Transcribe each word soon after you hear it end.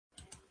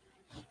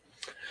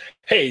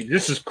Hey,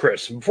 this is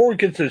Chris. Before we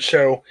get to the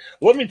show,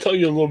 let me tell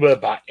you a little bit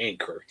about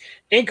Anchor.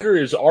 Anchor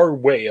is our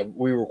way of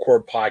we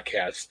record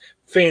podcasts.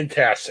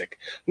 Fantastic.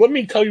 Let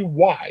me tell you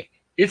why.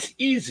 It's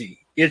easy.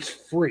 It's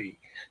free.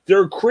 There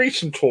are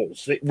creation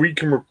tools that where you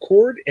can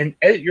record and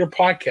edit your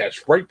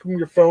podcast right from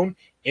your phone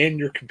and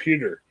your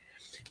computer.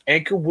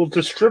 Anchor will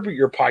distribute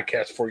your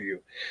podcast for you,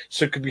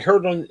 so it can be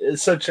heard on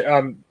such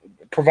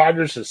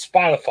providers as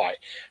Spotify,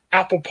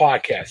 Apple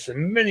Podcasts,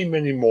 and many,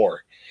 many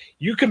more.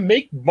 You can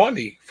make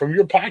money from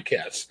your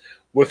podcast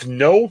with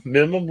no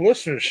minimum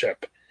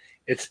listenership.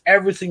 It's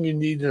everything you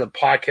need in a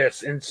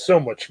podcast and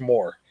so much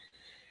more.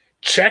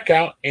 Check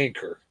out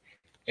Anchor,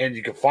 and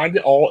you can find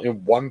it all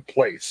in one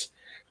place.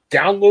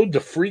 Download the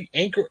free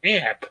Anchor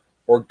app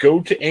or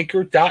go to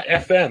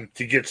anchor.fm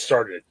to get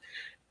started.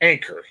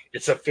 Anchor,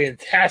 it's a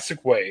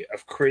fantastic way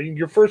of creating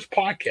your first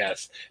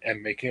podcast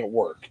and making it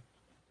work.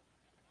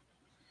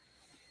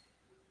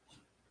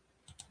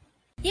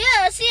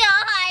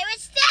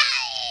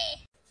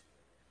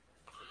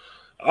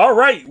 All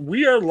right,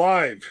 we are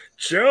live.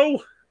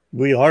 Joe?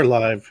 We are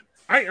live.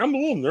 I'm a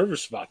little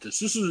nervous about this.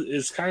 This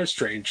is kind of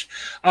strange.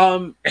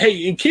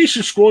 Hey, in case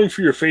you're scrolling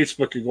through your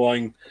Facebook and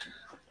going,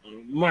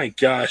 my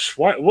gosh,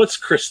 what's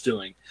Chris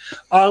doing?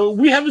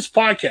 We have this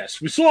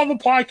podcast. We still have a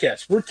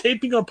podcast. We're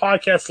taping our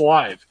podcast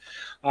live.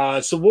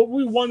 So what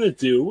we want to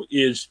do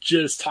is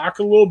just talk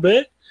a little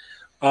bit.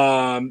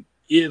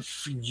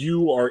 If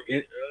you want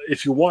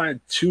to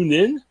tune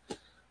in,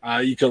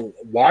 you can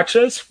watch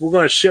us. We're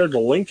going to share the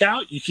link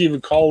out. You can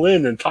even call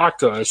in and talk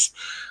to us.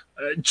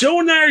 Joe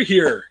and I are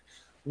here.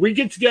 We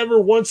get together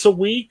once a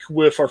week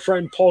with our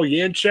friend Paul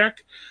Yanchek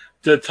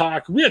to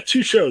talk. We have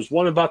two shows,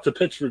 one about the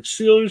Pittsburgh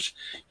Steelers.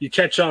 You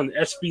catch on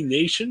SB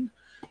Nation.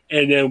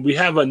 And then we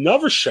have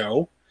another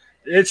show.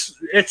 It's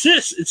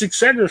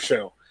Excedra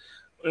show.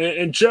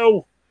 And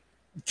Joe,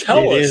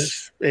 tell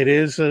us. It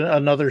is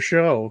another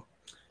show.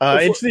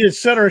 It's the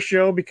Excedra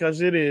show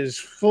because it is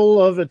full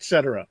of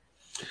etc.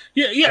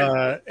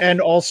 Yeah. And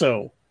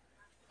also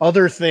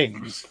other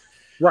things.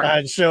 Right.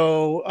 And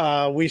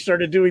so we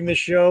started doing this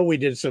show. We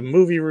did some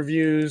movie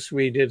reviews.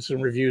 We did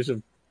some reviews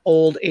of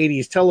old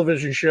 80s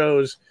television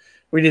shows.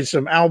 We did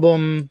some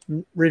album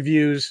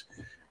reviews.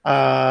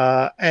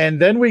 And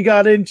then we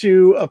got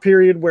into a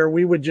period where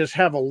we would just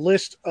have a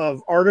list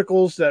of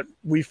articles that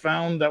we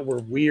found that were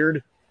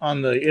weird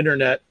on the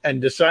internet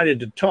and decided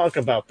to talk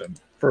about them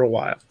for a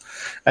while.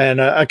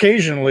 And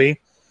occasionally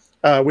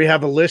we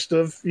have a list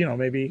of,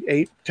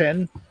 maybe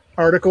 8-10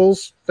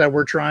 articles that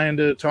we're trying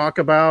to talk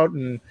about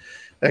and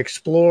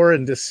explore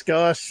and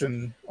discuss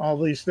and all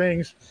these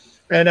things.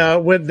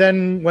 And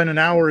when an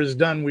hour is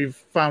done, we've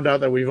found out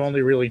that we've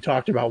only really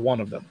talked about one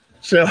of them.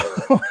 So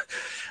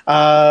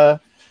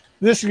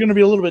this is going to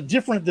be a little bit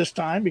different this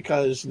time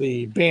because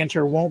the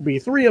banter won't be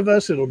three of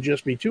us. It'll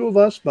just be two of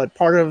us. But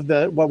part of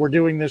what we're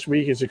doing this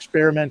week is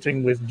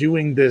experimenting with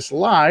doing this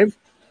live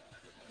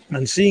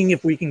and seeing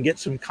if we can get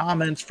some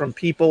comments from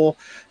people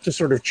to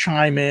sort of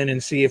chime in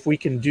and see if we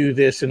can do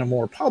this in a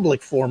more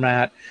public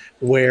format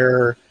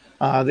where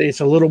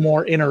it's a little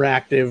more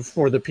interactive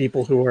for the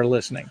people who are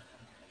listening,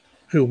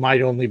 who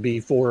might only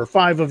be 4 or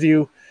 5 of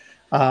you,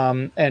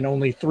 and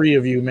only 3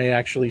 of you may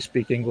actually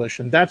speak English,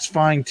 and that's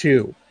fine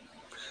too.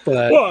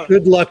 But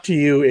good luck to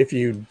you if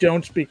you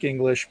don't speak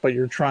English, but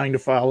you're trying to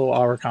follow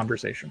our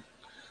conversation.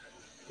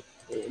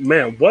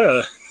 Man,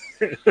 what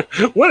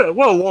a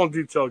long,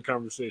 detailed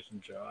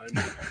conversation, Joe.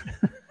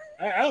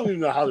 I don't even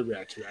know how to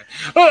react to that.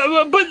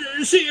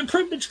 But see, it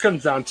pretty much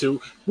comes down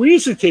to we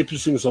usually tape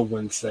these things on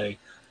Wednesday.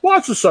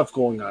 Lots of stuff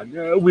going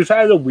on. We've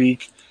had a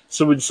week,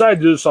 so we decided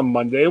to do this on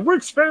Monday. We're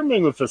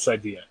experimenting with this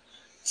idea.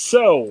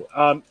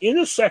 So in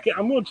a second,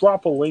 I'm going to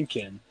drop a link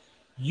in.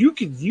 You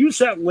could use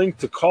that link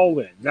to call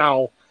in.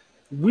 Now,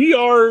 we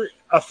are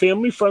a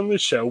family-friendly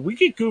show. We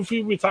get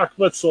goofy. We talk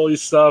about silly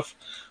stuff.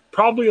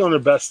 Probably on our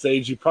best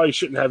stage. You probably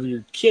shouldn't have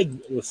your kid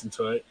listen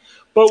to it.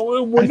 But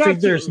I think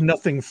there's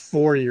nothing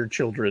for your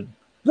children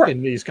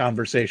in these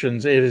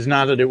conversations. It is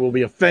not that it will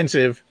be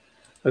offensive,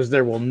 as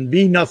there will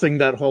be nothing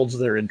that holds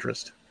their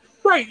interest.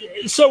 Right.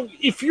 So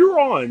if you're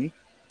on,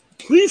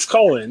 please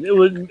call in. It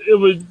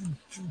would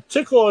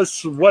tickle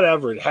us,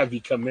 whatever, to have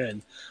you come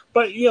in.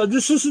 But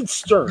this isn't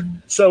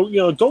Stern, so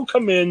don't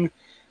come in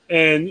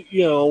and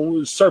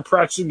start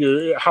practicing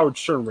your Howard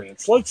Stern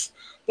rants. Let's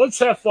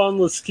have fun.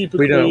 Let's keep it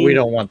clean. We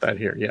don't want that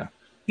here.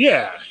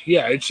 Yeah.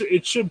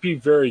 It should be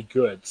very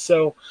good.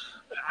 So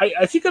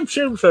I think I'm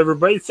sharing with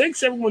everybody.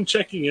 Thanks everyone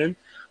checking in.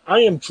 I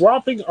am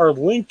dropping our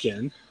link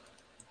in.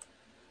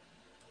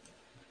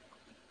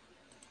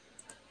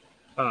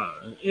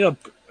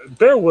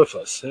 Bear with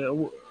us.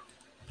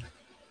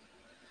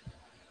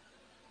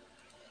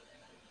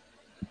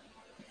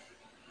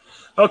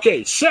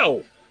 Okay,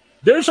 so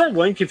there's our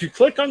link. If you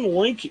click on the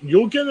link,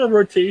 you'll get a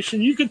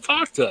rotation. You can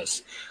talk to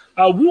us.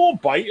 We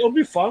won't bite. It'll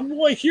be fun.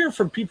 We'll hear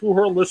from people who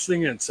are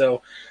listening in.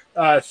 So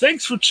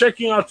thanks for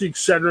checking out the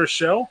Excedra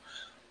show.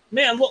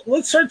 Man,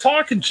 let's start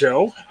talking,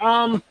 Joe.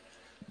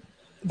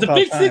 The About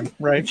big time, thing,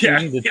 right? We yeah,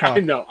 need to yeah, I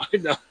talk. know, I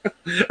know.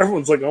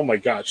 Everyone's like, "Oh my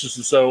gosh, this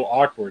is so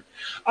awkward."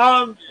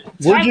 We're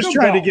just Taco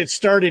trying to Bell. get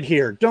started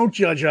here. Don't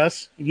judge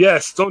us.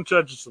 Yes, don't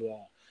judge us at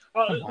all.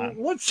 Come on.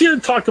 Let's hear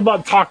talk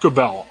about Taco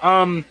Bell.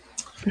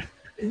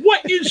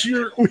 What is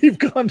your We've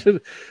gone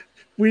to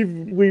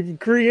we've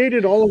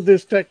created all of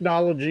this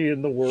technology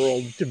in the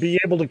world to be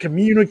able to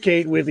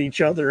communicate with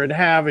each other and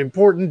have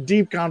important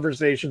deep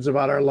conversations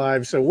about our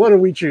lives. So what do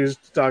we choose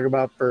to talk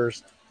about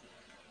first?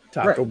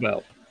 right? Taco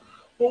Bell.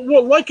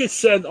 Well, like I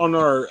said on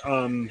our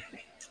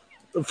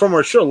from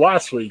our show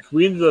last week,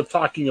 we ended up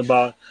talking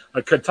about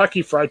a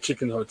Kentucky Fried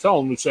Chicken hotel,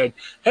 and we said,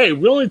 "Hey,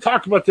 we only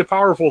talk about the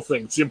powerful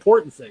things, the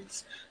important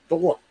things,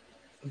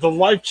 the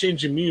life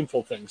changing,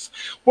 meaningful things."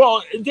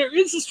 Well, there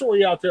is a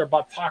story out there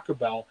about Taco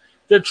Bell.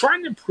 They're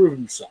trying to improve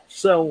themselves.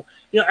 So,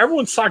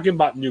 everyone's talking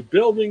about new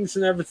buildings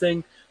and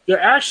everything. They're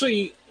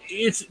actually,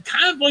 it's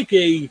kind of like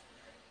it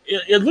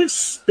looks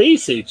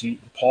space agey,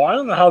 Paul. I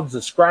don't know how to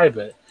describe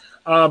it.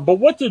 But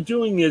what they're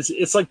doing is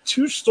it's like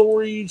 2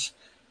 stories.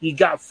 You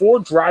got 4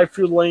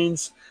 drive-through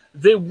lanes.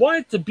 They want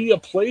it to be a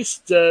place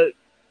to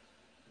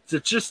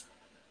just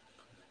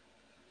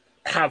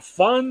have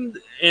fun.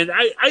 And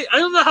I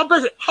don't know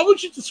how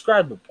would you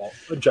describe it, Paul,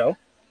 Joe?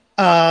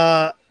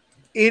 Uh,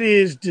 it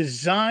is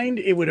designed,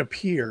 it would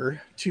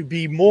appear, to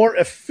be more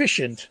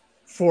efficient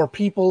for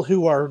people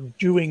who are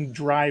doing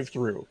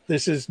drive-through.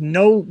 This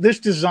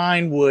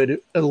design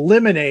would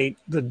eliminate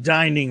the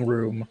dining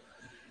room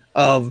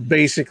of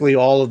basically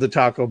all of the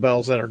Taco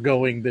Bells that are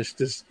going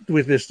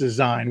with this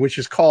design, which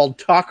is called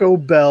Taco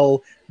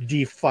Bell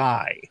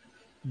Defy,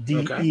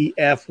 Okay.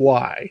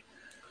 DEFY,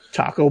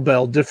 Taco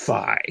Bell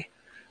Defy, And,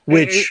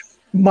 which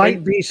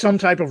might be some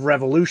type of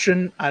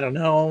revolution. I don't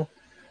know.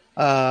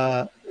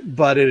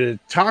 But it is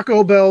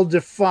Taco Bell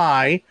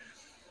Defy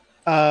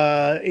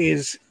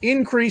is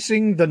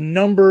increasing the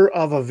number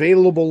of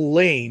available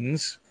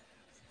lanes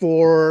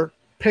for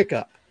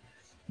pickup.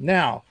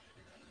 Now,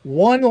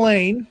 one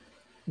lane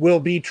will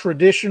be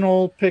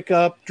traditional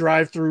pickup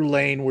drive-through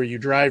lane where you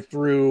drive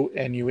through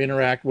and you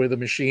interact with a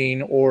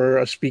machine or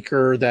a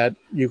speaker that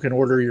you can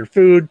order your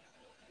food.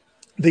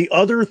 The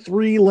other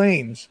 3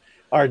 lanes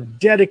are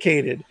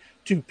dedicated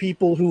to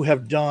people who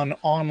have done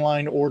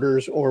online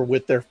orders or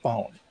with their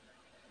phone.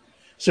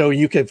 So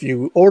if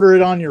you order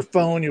it on your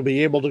phone, you'll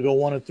be able to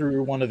go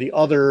through one of the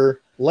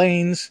other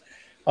lanes,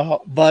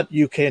 but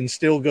you can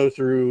still go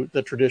through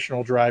the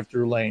traditional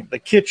drive-through lane. The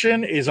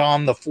kitchen is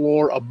on the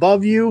floor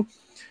above you,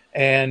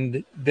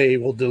 and they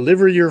will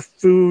deliver your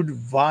food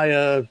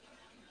via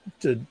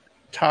the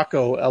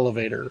taco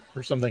elevator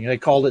or something. They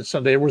called it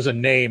something. There was a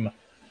name,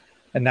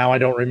 and now I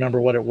don't remember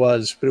what it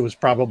was, but it was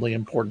probably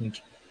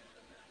important.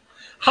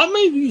 how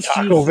many of these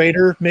do you Taco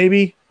Vader,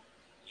 maybe?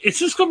 is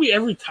this going to be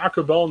every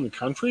Taco Bell in the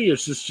country? Or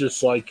is this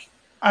just like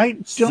I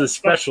the don't.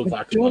 special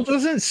Taco It Bell?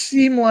 doesn't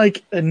seem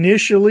like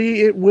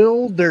initially it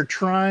will. They're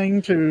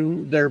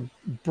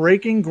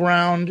breaking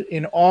ground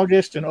in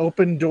August and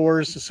open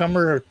doors the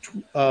summer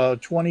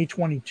of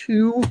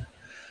 2022.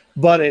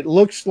 But it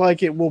looks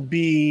like it will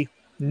be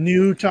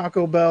new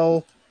Taco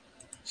Bell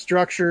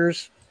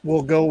structures.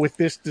 Will go with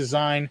this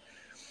design.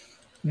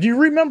 Do you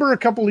remember a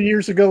couple of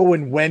years ago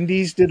when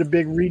Wendy's did a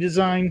big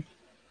redesign?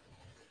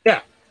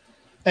 Yeah.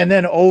 And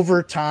then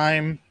over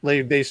time,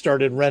 they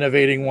started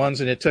renovating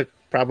ones, and it took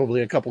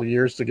probably a couple of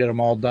years to get them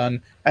all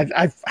done.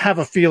 I have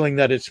a feeling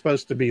that it's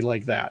supposed to be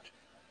like that.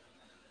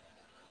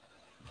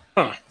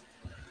 Huh.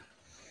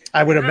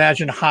 I would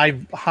imagine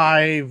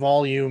high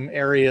volume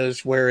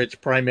areas where it's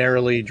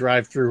primarily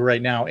drive through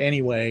right now.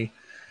 Anyway,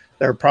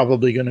 they're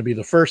probably going to be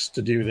the first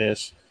to do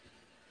this.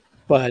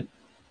 But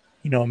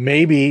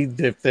maybe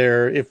if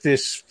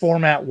this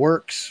format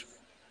works,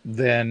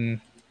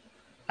 then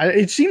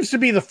it seems to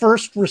be the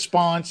first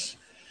response.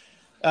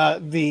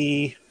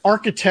 The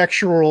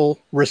architectural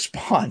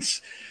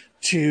response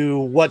to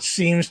what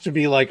seems to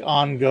be like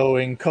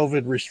ongoing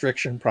COVID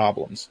restriction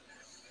problems,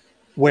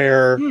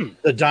 where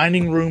the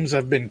dining rooms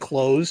have been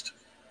closed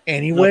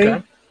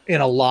anyway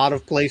in a lot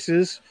of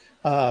places.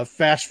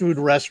 Fast food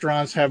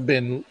restaurants have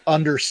been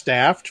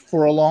understaffed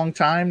for a long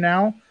time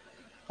now,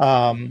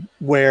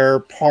 where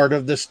part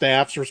of the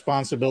staff's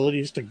responsibility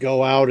is to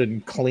go out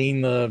and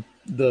clean the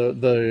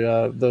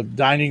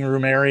dining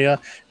room area.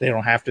 They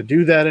don't have to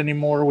do that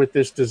anymore with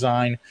this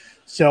design.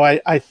 So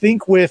I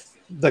think with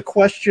the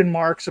question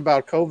marks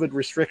about COVID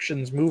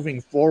restrictions moving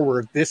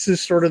forward, this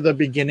is sort of the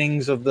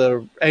beginnings of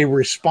a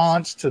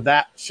response to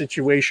that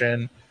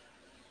situation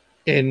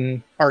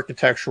in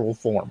architectural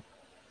form.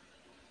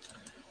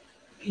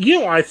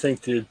 I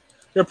think, dude,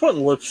 they're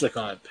putting lipstick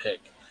on a pig.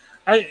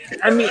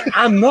 I mean,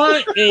 I'm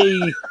not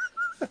a.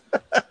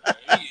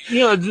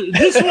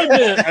 This would have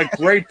been a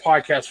great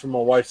podcast for my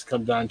wife to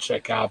come down and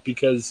check out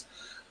because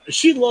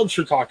she loves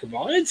her Taco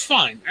Bell. It's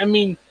fine. I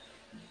mean,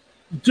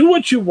 do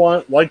what you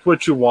want, like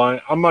what you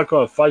want. I'm not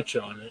going to fight you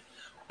on it.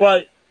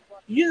 But,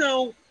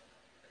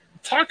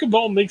 Taco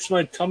Bell makes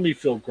my tummy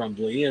feel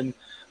grumbly, and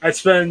I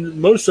spend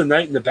most of the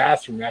night in the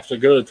bathroom after I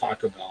go to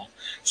Taco Bell.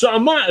 So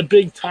I'm not a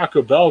big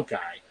Taco Bell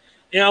guy.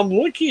 And I'm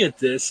looking at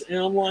this, and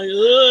I'm like,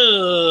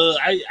 ugh,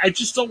 I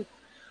just don't,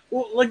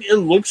 well, like, it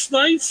looks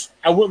nice.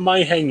 I wouldn't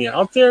mind hanging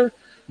out there.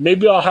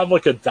 Maybe I'll have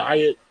like a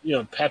diet,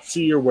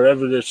 Pepsi or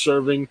whatever they're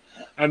serving.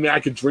 I mean, I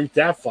could drink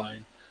that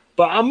fine.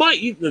 But I'm not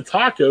eating the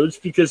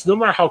tacos because no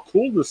matter how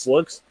cool this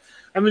looks,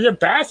 I mean, the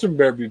bathroom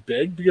better be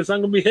big because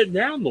I'm going to be hitting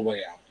that on the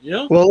way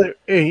out. Well,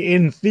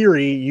 in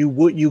theory,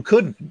 you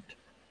couldn't.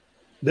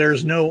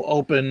 There's no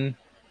open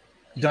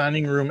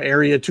dining room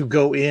area to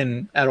go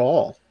in at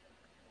all.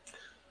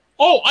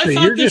 Oh, I So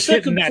thought you're the just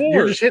hitting second that. floor.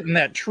 You're just hitting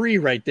that tree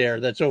right there.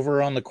 That's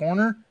over on the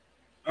corner.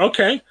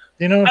 Okay.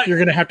 You're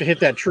going to have to hit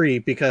that tree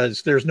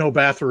because there's no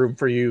bathroom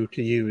for you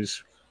to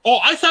use. Oh,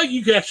 I thought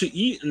you could actually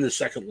eat in the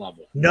second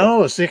level.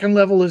 No, second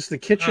level is the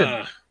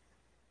kitchen.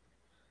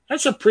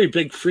 That's a pretty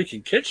big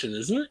freaking kitchen,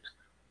 isn't it?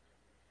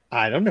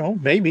 I don't know.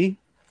 Maybe.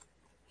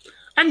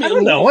 I mean, I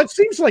don't know. It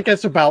seems like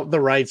it's about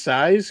the right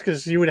size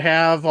because you would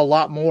have a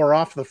lot more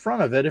off the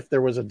front of it if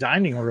there was a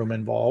dining room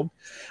involved.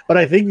 But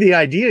I think the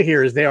idea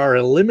here is they are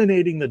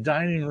eliminating the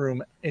dining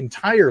room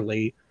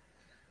entirely,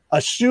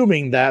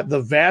 assuming that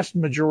the vast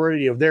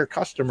majority of their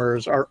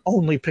customers are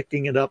only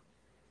picking it up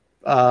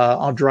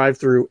on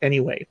drive-through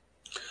anyway.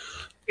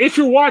 If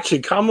you're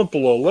watching, comment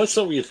below. Let us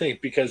know what you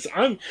think because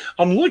I'm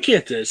looking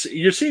at this.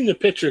 You're seeing the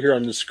picture here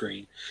on the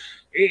screen.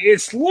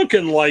 It's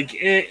looking like,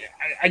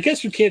 I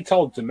guess we can't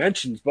tell the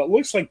dimensions, but it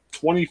looks like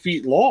 20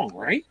 feet long,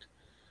 right?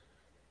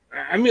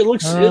 I mean, it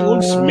looks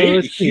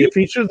maybe huge.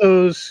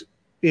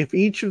 If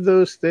each of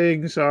those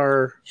things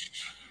are,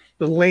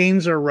 the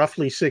lanes are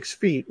roughly 6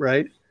 feet,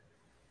 right?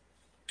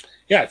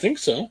 Yeah, I think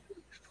so.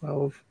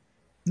 12.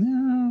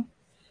 Yeah.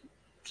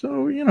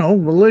 So,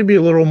 maybe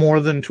a little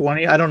more than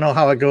 20. I don't know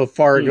how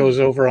far it goes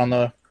over on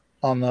the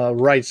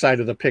right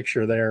side of the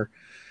picture there.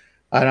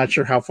 I'm not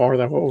sure how far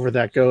over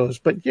that goes,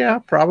 but yeah,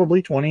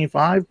 probably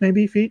 25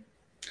 maybe feet.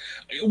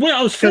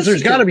 Well, because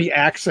there's got to be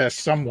access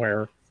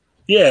somewhere.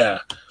 Yeah,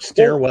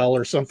 stairwell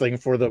or something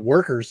for the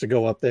workers to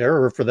go up there,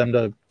 or for them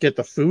to get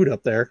the food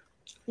up there.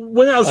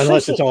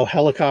 Unless it's all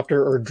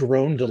helicopter or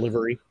drone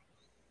delivery.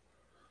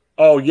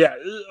 Oh yeah,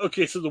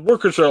 okay. So the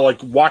workers are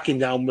like walking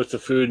down with the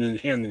food and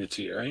handing it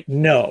to you, right?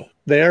 No,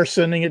 they are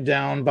sending it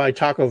down by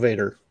Taco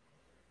Vader.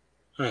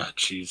 Oh,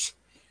 jeez.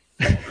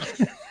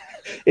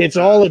 It's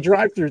all a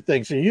drive-through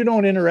thing, so you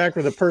don't interact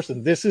with a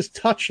person. This is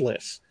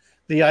touchless.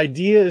 The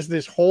idea is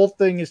this whole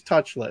thing is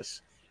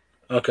touchless.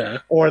 Okay.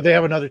 Or they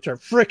have another term,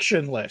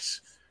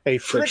 frictionless. A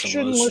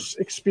frictionless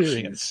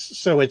experience.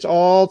 So it's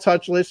all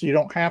touchless. You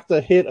don't have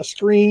to hit a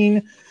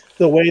screen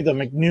the way the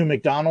new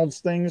McDonald's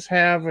things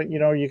have.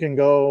 You can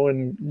go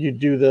and you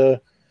do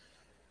the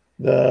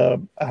I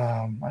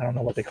don't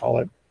know what they call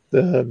it,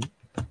 the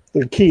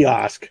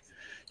kiosk.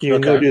 You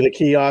can go do the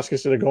kiosk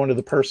instead of going to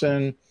the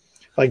person.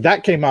 Like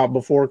that came out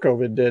before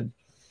COVID did.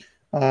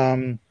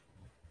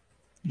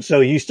 So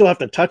you still have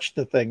to touch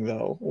the thing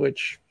though,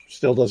 which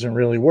still doesn't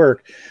really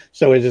work.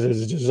 So it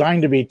is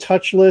designed to be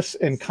touchless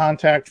and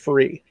contact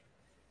free.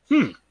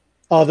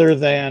 Other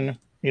than,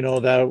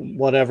 that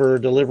whatever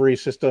delivery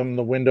system,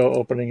 the window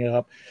opening it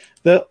up.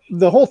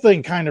 The whole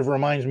thing kind of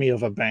reminds me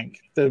of a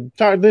bank.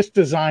 This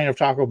design of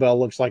Taco Bell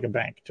looks like a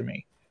bank to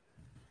me.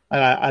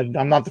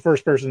 I'm not the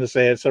first person to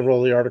say it. Several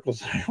of the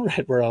articles I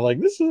read were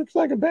like, this looks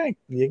like a bank.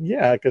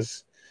 Yeah,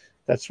 because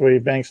that's the way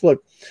banks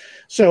look.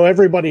 So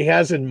everybody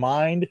has in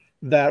mind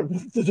that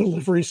the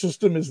delivery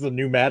system is the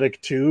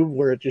pneumatic tube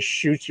where it just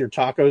shoots your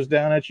tacos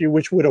down at you,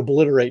 which would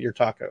obliterate your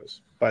tacos,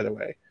 by the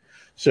way.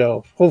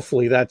 So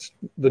hopefully the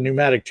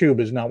pneumatic tube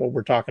is not what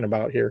we're talking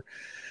about here.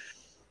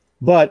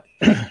 But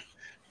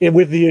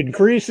with the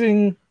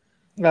increasing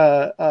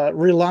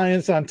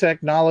reliance on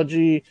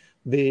technology,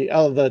 the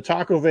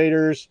Taco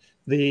Vaders,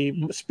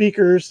 the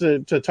speakers to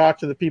talk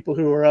to the people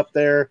who are up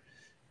there.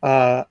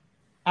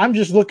 I'm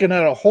just looking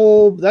at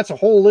that's a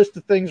whole list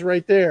of things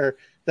right there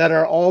that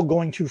are all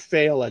going to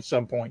fail at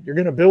some point. You're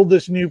going to build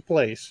this new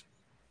place.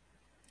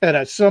 And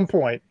at some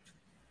point,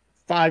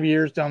 5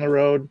 years down the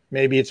road,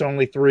 maybe it's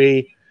only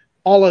 3,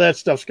 all of that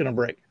stuff's going to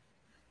break.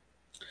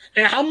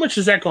 And how much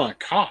is that going to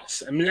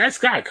cost? I mean, that's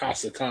got to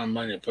cost a ton of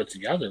money to put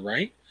together,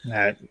 right?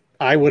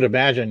 I would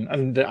imagine.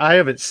 And I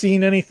haven't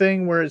seen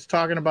anything where it's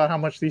talking about how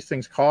much these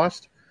things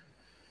cost.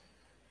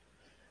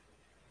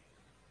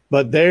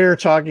 But they're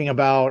talking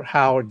about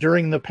how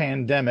during the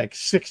pandemic,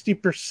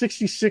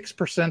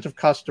 66% of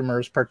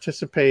customers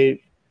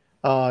participate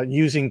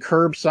using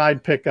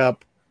curbside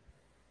pickup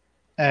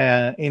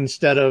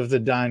instead of the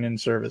dine-in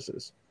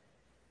services.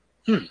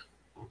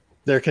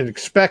 They're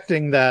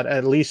expecting that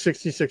at least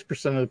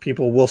 66% of the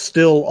people will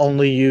still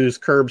only use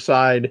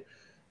curbside,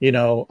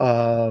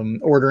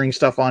 ordering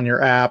stuff on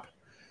your app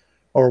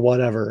or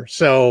whatever.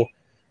 So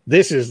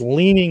this is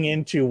leaning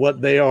into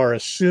what they are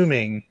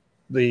assuming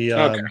the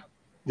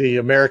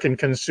American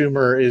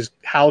consumer is,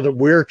 how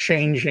we're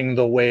changing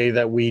the way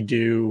that we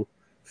do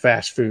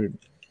fast food.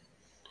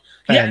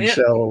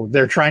 So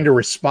they're trying to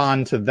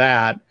respond to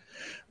that,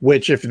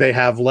 which if they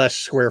have less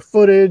square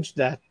footage,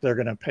 that they're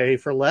going to pay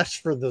for less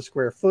for the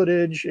square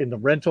footage in the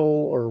rental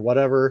or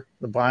whatever,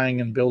 the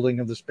buying and building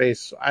of the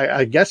space.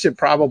 I guess it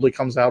probably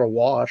comes out a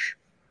wash.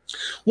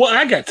 Well,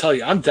 I got to tell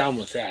you, I'm down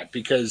with that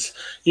because,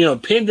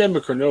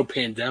 pandemic or no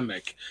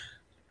pandemic,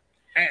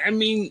 I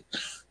mean,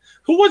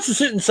 who wants to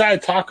sit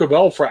inside Taco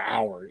Bell for an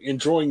hour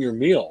enjoying your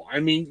meal? I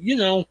mean,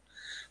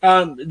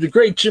 the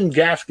great Jim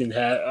Gaffigan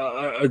had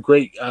a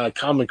great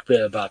comic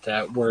bit about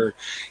that, where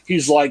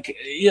he's like,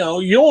 you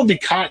don't want to be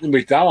caught in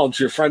McDonald's.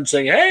 Your friend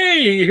saying,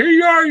 "Hey, here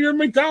you are, you're at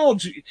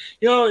McDonald's."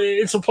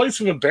 It's a place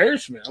of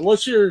embarrassment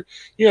unless you're,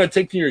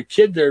 taking your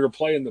kid there to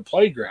play in the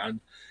playground.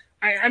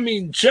 I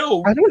mean,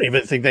 Joe. I don't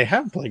even think they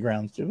have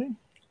playgrounds, do they?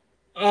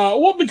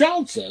 What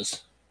McDonald's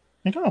does.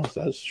 McDonald's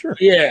does, sure.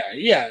 Yeah.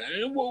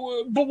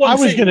 But I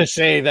was going to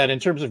say that in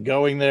terms of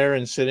going there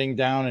and sitting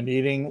down and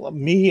eating,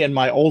 me and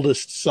my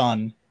oldest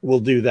son will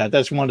do that.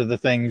 That's one of the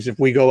things. If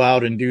we go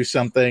out and do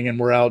something and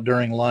we're out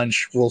during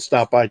lunch, we'll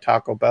stop by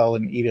Taco Bell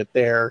and eat it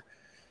there.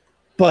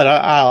 But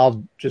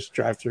I'll just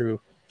drive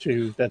through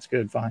too. That's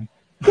good, fine.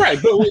 Right,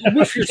 but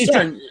with your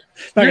son,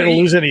 not going to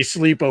lose any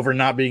sleep over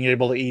not being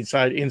able to eat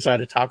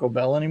inside a Taco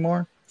Bell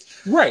anymore.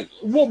 Right.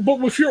 Well, but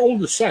with your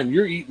oldest son,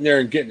 you're eating there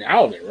and getting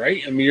out of it,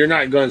 right? I mean, you're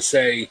not going to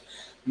say,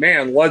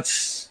 "Man,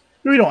 let's."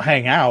 We don't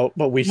hang out,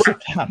 but we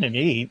sit down and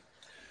eat.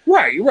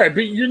 Right.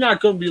 But you're not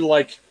going to be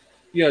like,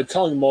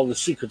 telling them all the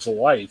secrets of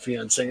life,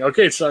 and saying,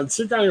 "Okay, son,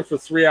 sit down here for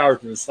 3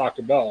 hours in this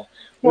Taco Bell."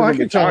 Well, I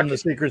can tell them the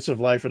secrets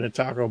of life at a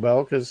Taco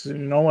Bell because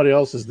nobody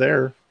else is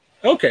there.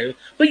 Okay,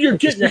 but you're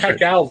getting the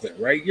heck out of it,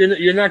 right?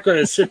 You're not going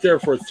to sit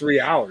there for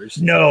 3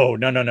 hours. No.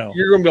 You're going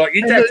to be like,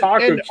 "Eat that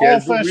taco, and kid." All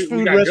fast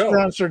food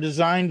restaurants are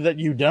designed that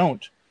you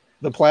don't.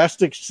 The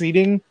plastic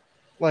seating,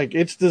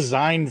 it's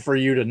designed for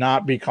you to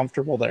not be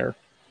comfortable there.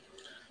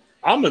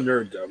 I'm a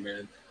nerd, though,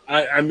 man.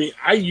 I mean,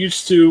 I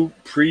used to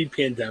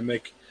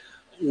pre-pandemic,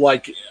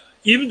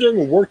 even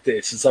during a work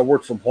day, since I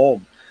work from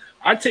home,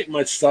 I'd take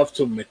my stuff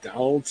to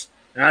McDonald's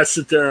and I'd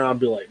sit there and I'd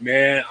be like,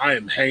 "Man, I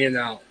am hanging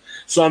out."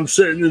 So I'm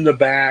sitting in the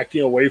back,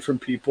 away from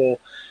people,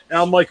 and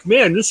I'm like,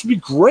 "Man, this would be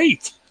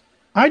great."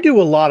 I do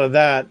a lot of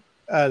that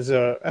as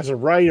a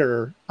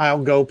writer.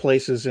 I'll go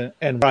places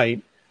and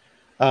write.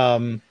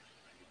 So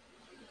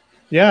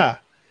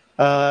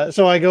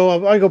I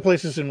go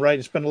places and write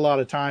and spend a lot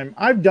of time.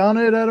 I've done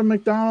it at a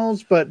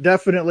McDonald's, but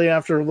definitely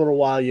after a little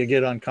while you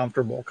get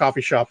uncomfortable.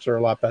 Coffee shops are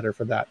a lot better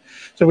for that.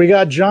 So we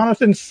got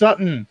Jonathan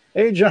Sutton.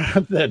 Hey,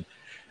 Jonathan.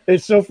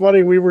 It's so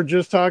funny. We were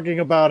just talking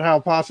about how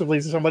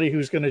possibly somebody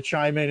who's going to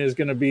chime in is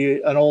going to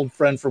be an old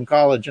friend from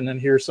college, and then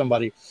here's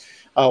somebody.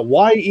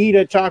 Why eat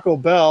at Taco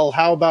Bell?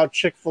 How about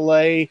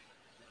Chick-fil-A?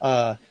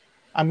 I'm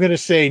going to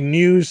say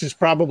News is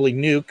probably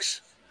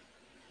Nukes.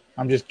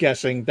 I'm just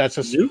guessing. That's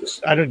a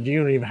Nukes? You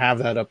don't even have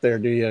that up there,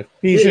 do you?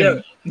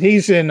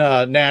 He's in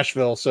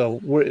Nashville,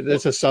 so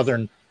that's a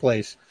southern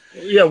place.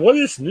 Yeah, what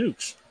is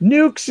Nukes?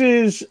 Nukes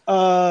is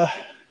I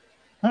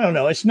don't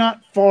know. It's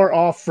not far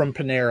off from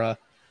Panera.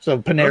 So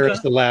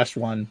Panera's the last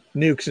one.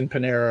 Nukes and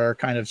Panera are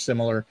kind of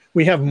similar.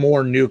 We have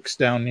more Nukes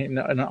down in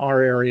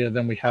our area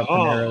than we have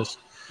Paneras.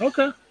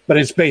 Okay. But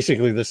it's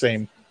basically the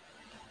same.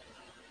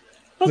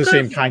 The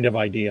same kind of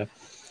idea.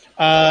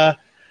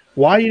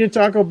 Why eat at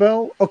Taco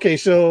Bell? Okay,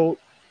 so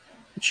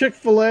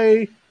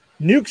Chick-fil-A,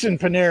 Nukes and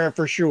Panera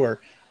for sure.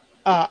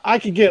 I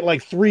could get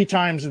 3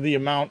 times the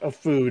amount of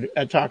food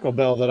at Taco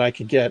Bell that I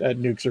could get at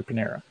Nukes or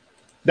Panera.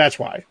 That's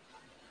why.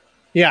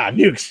 Yeah,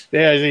 Nukes.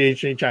 Yeah, he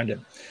chimed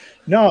in.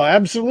 No,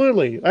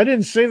 absolutely. I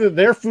didn't say that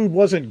their food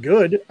wasn't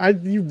good.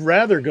 You'd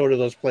rather go to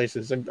those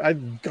places.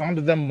 I've gone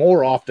to them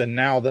more often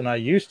now than I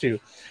used to.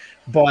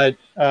 But,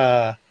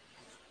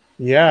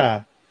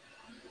 yeah,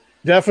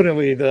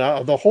 definitely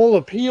the whole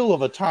appeal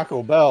of a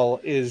Taco Bell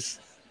is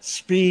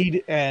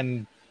speed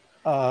and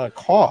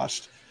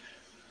cost.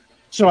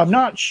 So I'm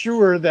not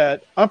sure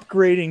that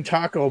upgrading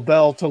Taco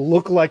Bell to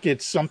look like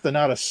it's something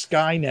out of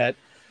Skynet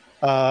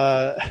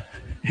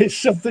is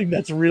something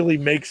that's really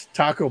makes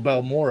Taco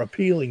Bell more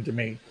appealing to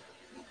me.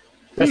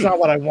 That's not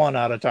what I want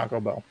out of Taco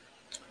Bell.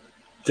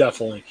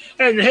 Definitely.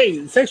 And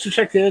hey, thanks for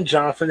checking in,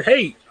 Jonathan.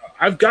 Hey,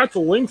 I've got the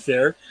link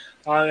there.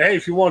 Hey,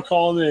 if you want to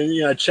call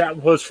in and chat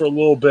with us for a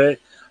little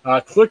bit,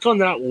 click on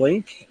that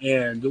link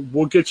and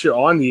we'll get you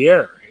on the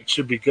air. It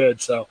should be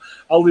good. So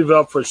I'll leave it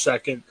up for a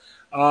second.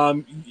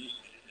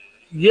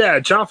 Yeah,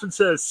 Jonathan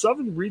says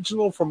Southern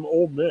Regional from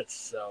Ole Miss.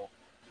 So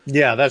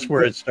yeah, that's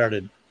where it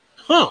started.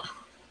 Huh.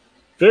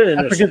 Very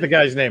interesting. I forget the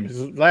guy's name. His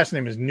last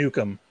name is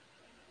Newcomb.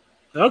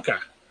 Okay.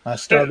 I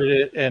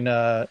started it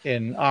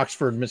in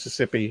Oxford,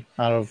 Mississippi,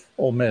 out of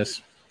Ole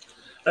Miss.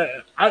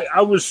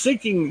 I was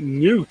thinking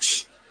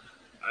nukes.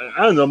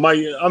 I don't know.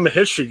 I'm a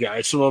history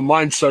guy, so my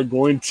mind started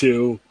going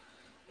to: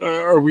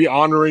 are we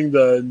honoring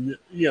the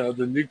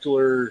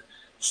nuclear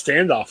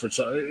standoff?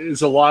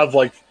 It's a lot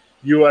of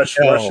U.S.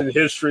 Russian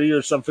history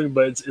or something,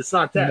 but it's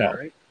not that,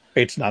 right?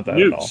 It's not that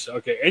Nukes. at all.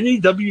 Okay,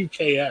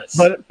 NEWKS.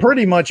 But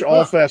pretty much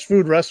all fast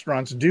food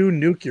restaurants do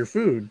nuke your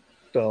food.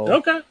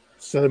 So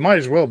they might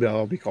as well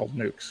all be called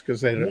nukes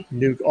because they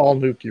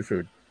nuke your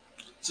food.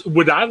 So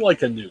would I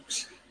like a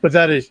nukes? But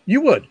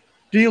you would.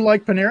 Do you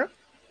like Panera?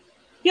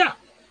 Yeah.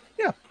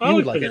 Yeah, you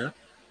would like Panera. It.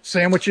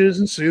 Sandwiches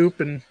and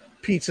soup and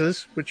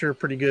pizzas, which are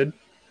pretty good.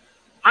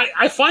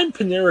 I find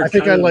Panera. I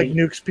think I like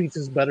Nuke's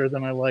pizzas better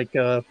than I like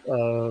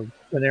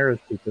Panera's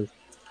pizzas.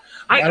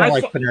 I don't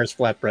like Panera's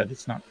flatbread.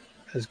 It's not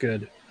as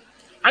good.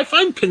 I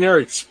find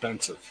Panera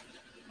expensive.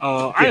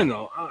 I don't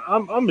know.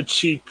 I'm a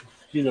cheap,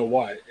 you know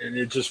what, and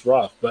it's just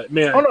rough. But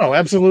man, oh no,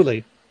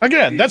 absolutely.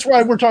 Again, that's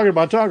why we're talking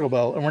about Taco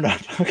Bell and we're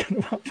not talking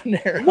about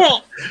Panera.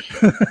 Well,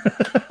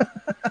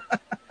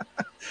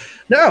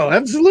 no,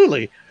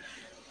 absolutely.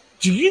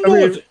 Do you know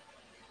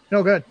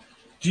no, good.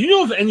 Do you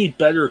know of any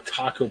better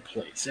taco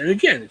place? And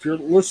again, if you're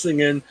listening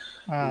in,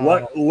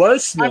 let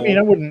us know. I mean,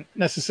 I wouldn't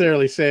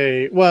necessarily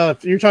say. Well,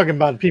 if you're talking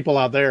about people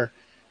out there,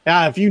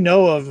 if you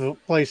know of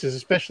places,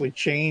 especially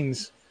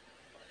chains.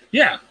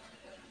 Yeah.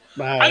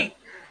 I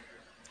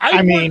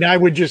mean, I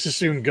would just as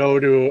soon go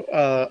to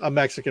a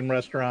Mexican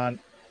restaurant.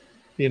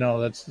 You know,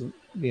 that's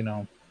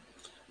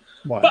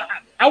what. But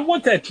I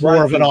want that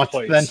more of an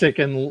authentic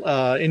and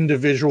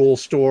individual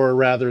store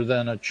rather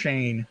than a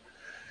chain.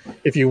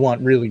 If you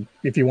want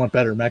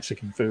better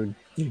Mexican food,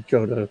 you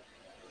go to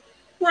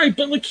right.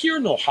 But like here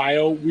in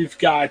Ohio, we've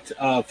got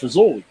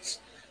Fazoli's,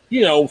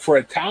 for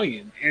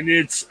Italian, and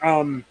it's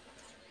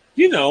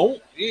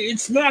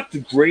it's not the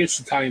greatest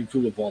Italian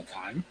food of all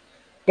time,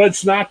 but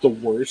it's not the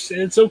worst, and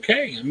it's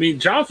okay. I mean,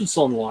 Jonathan's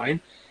on the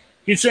line.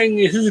 He's saying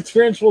his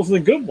experience wasn't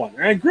a good one,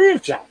 and I agree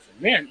with Jonathan.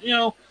 Man,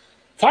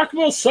 Taco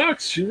Bell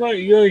sucks. You're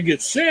gonna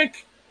get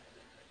sick.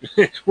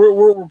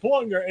 we're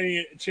blowing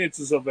any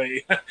chances of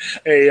a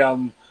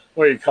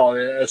what do you call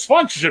it, a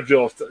sponsorship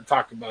deal to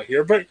talk about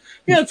here. But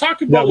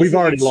Taco Bell. Yeah, we've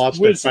already lost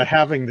it by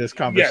having this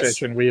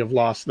conversation. Yes. We have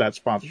lost that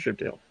sponsorship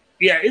deal.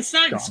 Yeah, it's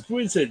not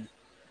exquisite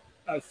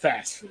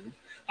fast food.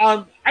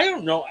 I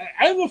don't know.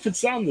 I don't know if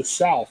it's down in the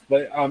south,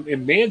 but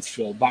in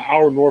Mansfield, about an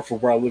hour north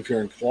of where I live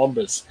here in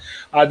Columbus,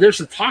 there's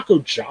a Taco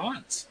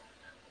John's,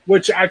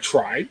 which I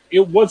tried.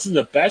 It wasn't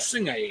the best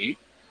thing I ate,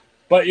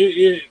 but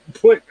it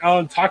put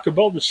Taco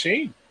Bell to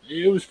shame.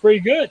 It was pretty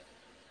good.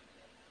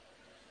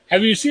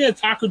 Have you seen a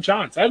Taco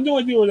John's? I have no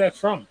idea where that's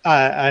from.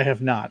 I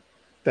have not.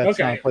 That's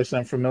not a place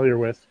I'm familiar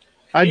with.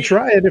 I'd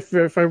try it if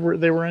they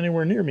were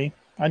anywhere near me.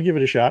 I'd give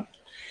it a shot.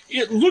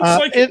 It looks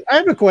like I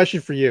have a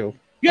question for you.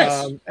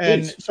 Yes,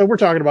 and so we're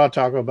talking about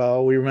Taco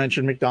Bell. We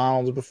mentioned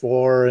McDonald's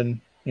before, and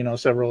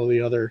several of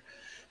the other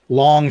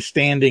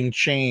long-standing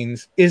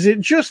chains. Is it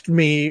just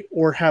me,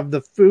 or have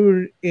the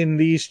food in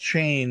these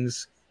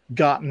chains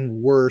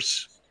gotten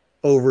worse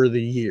over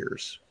the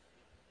years?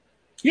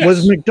 Yes.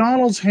 Was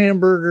McDonald's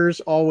hamburgers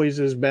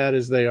always as bad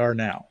as they are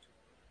now?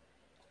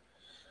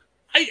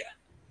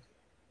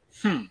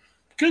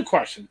 Good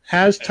question.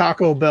 Has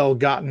Taco Bell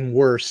gotten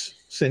worse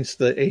since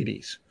the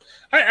 80s?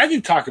 I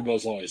think Taco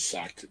Bell's always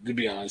sucked, to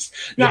be honest.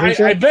 Now,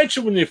 I bet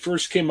you when they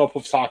first came up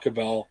with Taco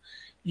Bell,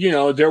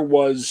 there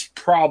was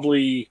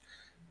probably,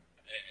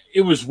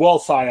 it was well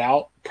thought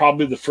out.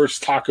 Probably the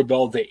first Taco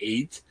Bell they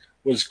ate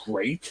was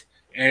great.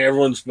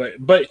 And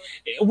but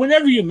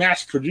whenever you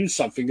mass produce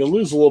something, you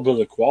lose a little bit of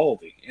the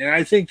quality. And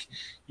I think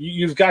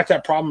you've got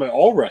that problem at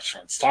all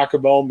restaurants, Taco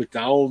Bell,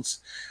 McDonald's.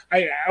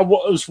 I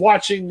was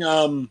watching,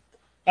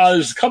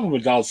 there's a couple of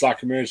McDonald's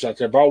documentaries out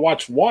there, but I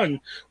watched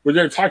one where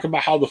they're talking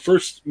about how the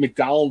first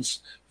McDonald's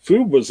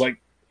food was like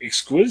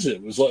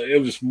exquisite.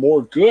 It was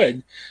more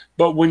good.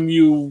 But when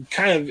you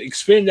kind of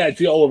expand that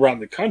deal all around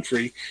the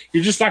country,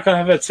 you're just not going to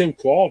have that same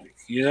quality,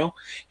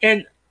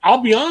 And I'll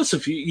be honest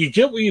with you, you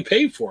get what you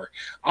pay for.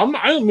 I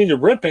don't mean to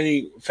rip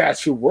any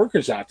fast food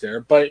workers out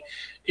there, but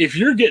if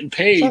you're getting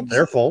paid, it's not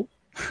their fault.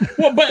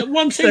 Well, but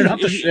what I'm saying, they're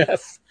not the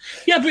chef.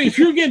 Yeah, but if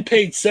you're getting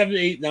paid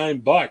 $7,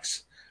 $8,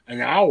 $9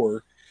 an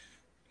hour,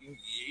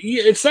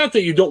 it's not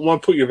that you don't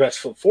want to put your best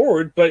foot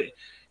forward, but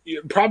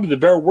probably the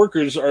better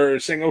workers are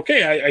saying,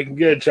 okay, I can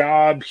get a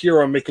job here.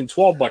 I'm making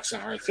 $12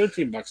 an hour,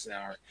 $13 an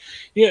hour.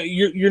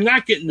 You're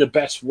not getting the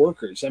best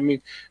workers. I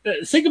mean,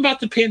 think about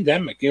the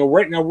pandemic.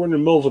 Right now we're in the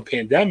middle of a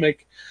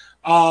pandemic.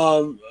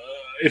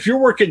 If you're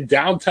working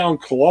downtown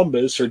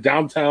Columbus or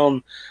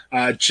downtown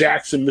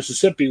Jackson,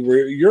 Mississippi,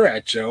 where you're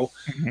at, Joe,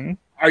 mm-hmm.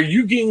 Are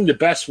you getting the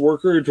best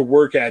worker to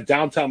work at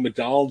downtown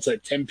McDonald's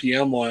at 10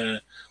 p.m. on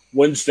a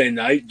Wednesday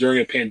night during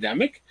a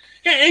pandemic?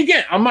 And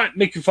again, I'm not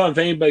making fun of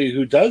anybody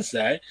who does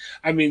that.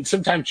 I mean,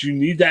 sometimes you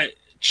need that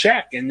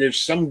check, and there's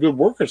some good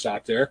workers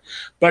out there.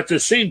 But at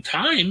the same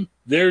time,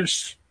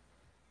 there's,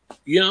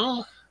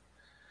 you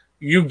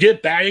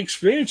get bad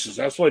experiences.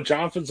 That's why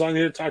Jonathan's on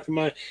here talking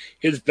about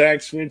his bad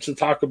experience at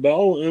Taco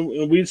Bell,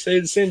 and we'd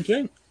say the same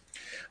thing.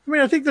 I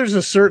mean, I think there's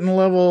a certain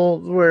level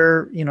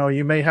where,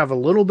 you may have a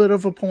little bit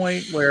of a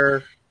point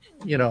where,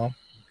 the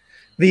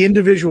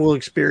individual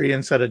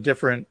experience at a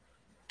different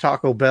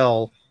Taco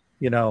Bell,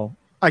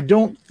 I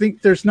don't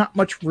think there's not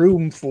much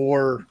room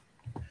for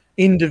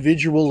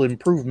individual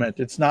improvement.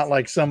 It's not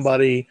like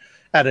somebody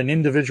at an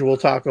individual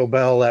Taco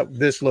Bell at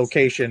this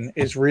location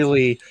is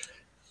really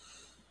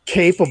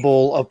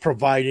capable of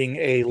providing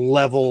a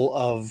level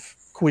of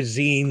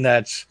cuisine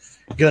that's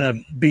going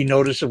to be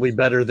noticeably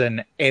better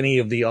than any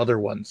of the other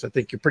ones. I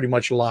think you're pretty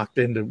much locked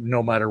into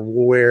no matter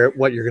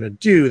what you're going to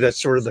do.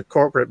 That's sort of the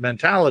corporate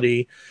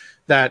mentality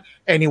that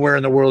anywhere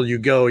in the world you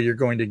go, you're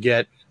going to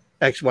get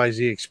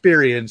XYZ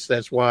experience.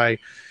 That's why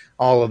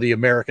all of the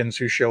Americans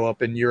who show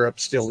up in Europe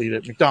still eat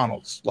at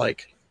McDonald's,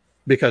 like,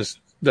 because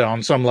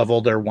on some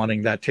level they're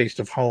wanting that taste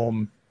of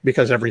home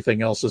because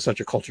everything else is such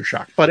a culture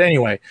shock. But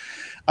anyway,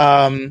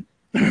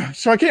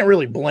 so I can't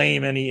really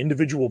blame any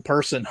individual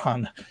person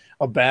on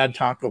a bad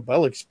Taco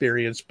Bell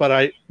experience, but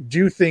I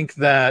do think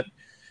that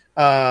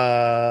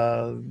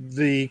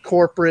the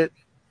corporate,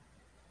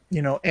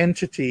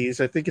 entities,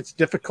 I think it's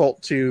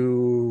difficult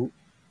to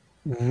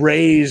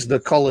raise the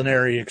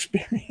culinary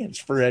experience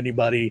for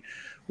anybody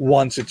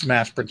once it's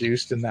mass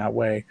produced in that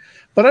way.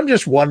 But I'm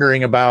just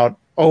wondering about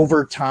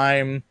over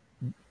time.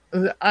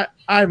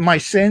 My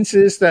sense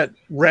is that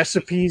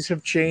recipes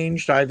have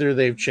changed. Either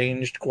they've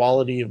changed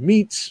quality of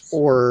meats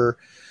or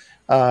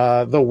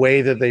the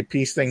way that they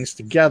piece things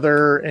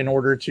together in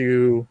order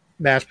to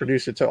mass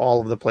produce it to all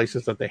of the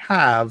places that they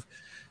have.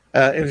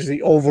 Is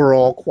the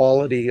overall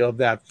quality of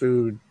that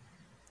food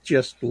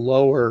just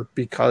lower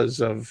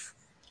because of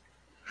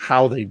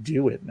how they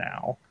do it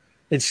now?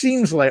 It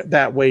seems like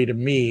that way to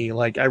me.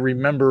 Like, I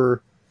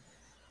remember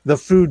the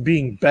food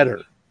being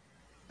better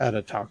at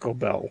a Taco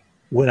Bell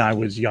when I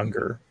was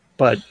younger,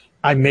 but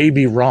I may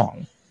be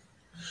wrong.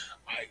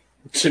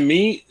 To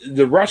me,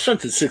 the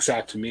restaurant that sticks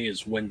out to me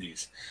is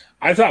Wendy's.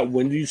 I thought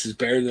Wendy's is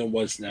better than it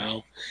was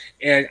now,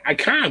 and I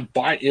kind of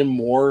bought in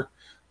more.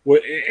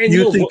 And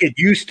you think it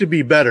used to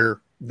be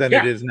better than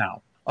it is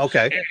now?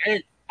 Okay.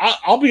 And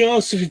I'll be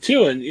honest with you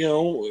too.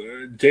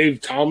 And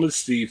Dave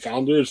Thomas, the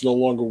founder, is no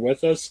longer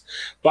with us.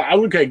 But I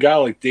look at a guy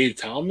like Dave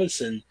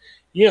Thomas, and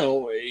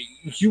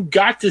you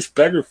got this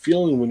better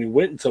feeling when you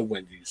went into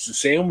Wendy's. The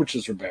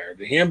sandwiches were better,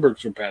 the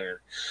hamburgers were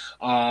better.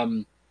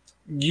 Dave,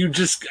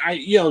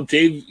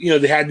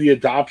 they had the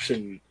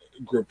adoption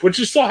group, which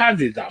you still have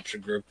the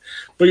adoption group,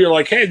 but you're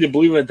like, hey, they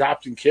believe in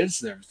adopting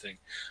kids and everything.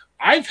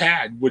 I've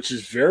had, which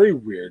is very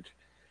weird,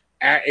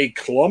 at a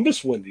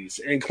Columbus Wendy's,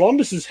 and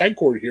Columbus is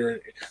headquartered here.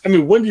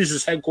 Wendy's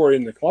is headquartered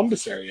in the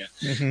Columbus area.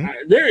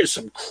 Mm-hmm. There is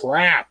some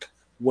crap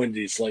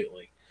Wendy's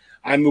lately.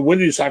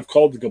 Wendy's I've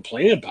called to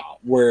complain about,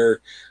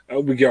 where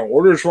we get our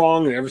orders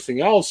wrong and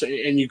everything else,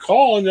 and you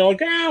call and they're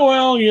like,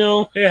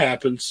 it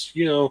happens.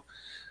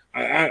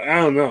 I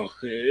don't know.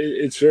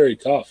 It's very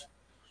tough.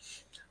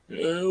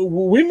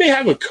 We may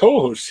have a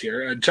co-host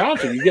here,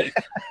 Jonathan.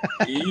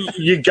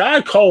 You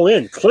gotta call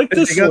in. Click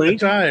this link.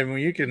 The time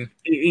you can.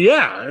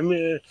 Yeah,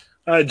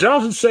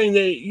 Jonathan's saying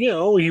that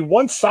he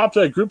once stopped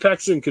at a group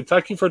accident in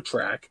Kentucky for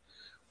track.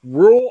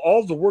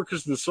 All the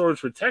workers in the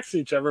stores were texting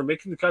each other,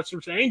 making the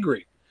customers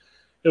angry.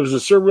 It was a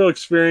surreal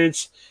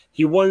experience.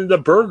 He wanted a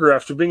burger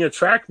after being at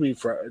track meet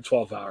for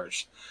 12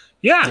 hours.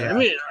 Yeah.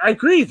 I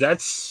agree.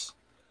 That's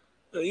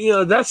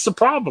the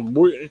problem.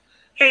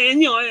 I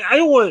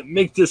don't want to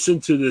make this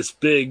into this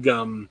big,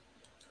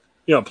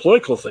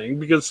 political thing,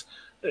 because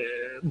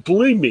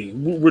believe me,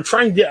 we're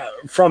trying to get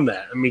from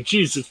that.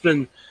 It's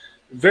been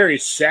a very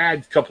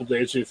sad couple of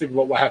days when you think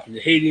about what happened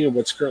to Haiti and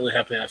what's currently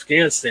happening in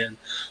Afghanistan.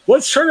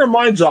 Let's turn our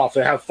minds off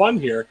and have fun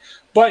here.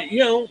 But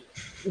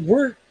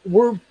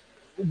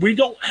we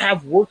don't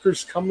have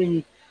workers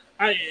coming.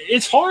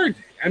 It's hard.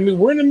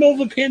 We're in the middle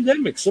of a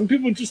pandemic. Some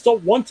people just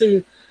don't want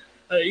to.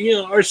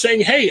 Are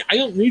saying, hey, I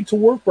don't need to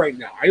work right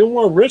now. I don't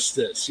want to risk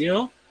this,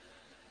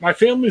 My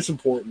family's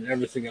important and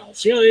everything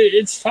else.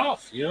 It's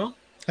tough,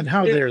 And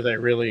how dare they,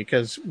 really?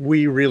 Because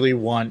we really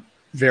want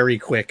very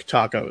quick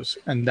tacos.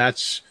 And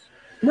that's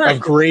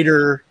of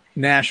greater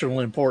national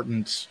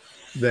importance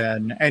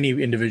than any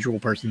individual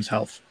person's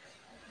health.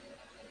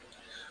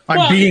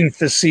 I'm being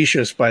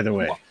facetious, by the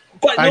way.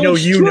 But I know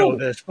you know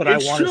this, but I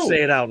want to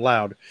say it out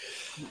loud.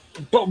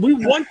 But we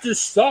want this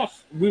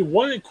stuff. We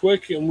want it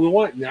quick, and we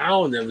want it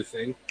now and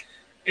everything.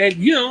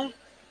 And,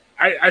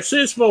 I say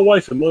this to my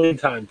wife a million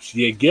times.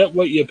 You get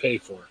what you pay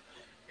for.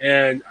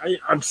 And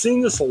I'm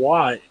seeing this a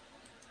lot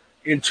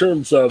in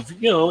terms of,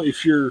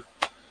 if you're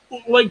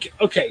like,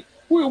 okay,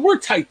 we're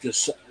tight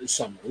this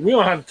summer. We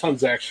don't have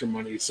tons of extra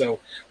money, so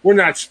we're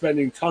not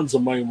spending tons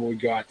of money when we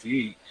go out to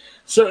eat.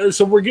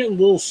 So we're getting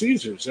Little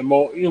Caesars, and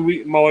my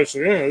wife's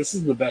like, this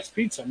is the best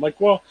pizza. I'm like,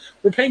 well,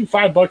 we're paying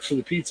 $5 for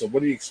the pizza.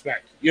 What do you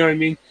expect? You know what I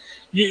mean?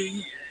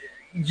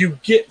 You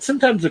get,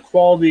 sometimes the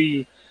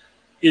quality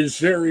is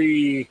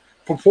very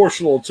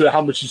proportional to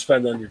how much you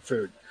spend on your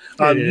food.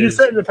 You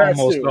said in the past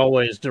almost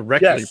always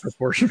directly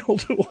proportional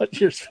to what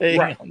you're paying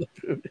on the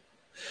food.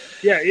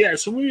 Yeah.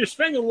 So when you're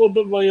spending a little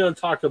bit of money on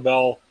Taco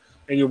Bell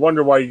and you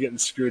wonder why you're getting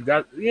screwed,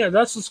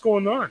 that's what's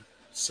going on.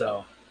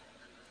 So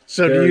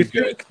do you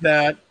think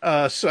that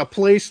a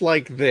place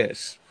like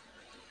this,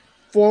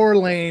 4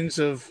 lanes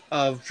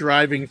of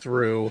driving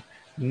through,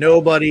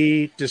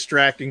 nobody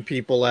distracting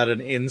people at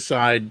an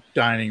inside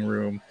dining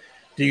room,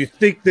 do you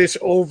think this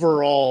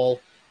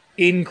overall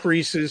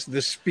increases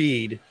the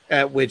speed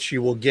at which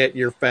you will get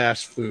your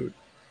fast food?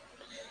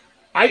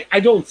 I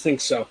don't think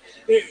so.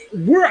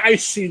 Where I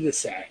see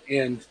this at,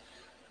 and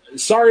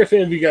sorry if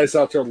any of you guys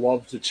out there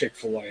love the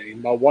Chick-fil-A.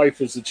 My wife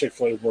is a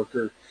Chick-fil-A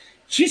worker.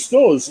 She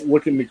still is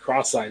looking at me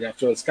cross-eyed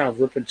after I was kind of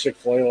ripping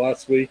Chick-fil-A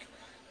last week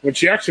when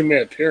she actually made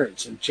an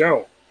appearance. And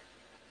Joe,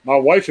 my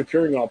wife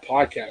appearing on a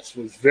podcast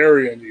was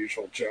very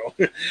unusual, Joe.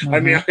 I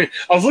mean, Mhm.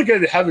 I was looking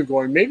at heaven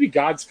going, maybe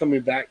God's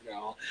coming back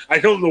now. I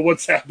don't know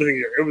what's happening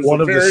here. It was One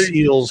a of the very,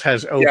 seals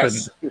has opened.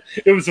 yes,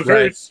 it was a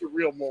very Right.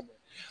 surreal moment.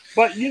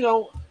 But,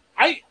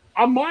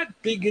 I'm not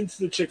big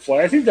into the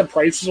Chick-fil-A. I think the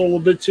price is a little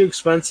bit too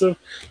expensive.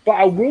 But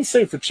I will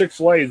say for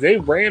Chick-fil-A, they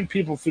ran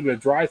people through the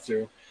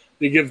drive-thru.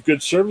 They give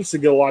good service. They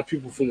get a lot of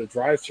people through the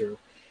drive-thru.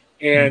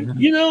 And,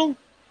 Mhm.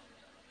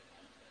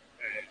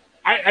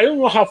 I don't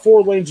know how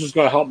 4 lanes is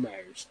going to help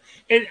matters.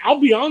 And I'll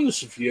be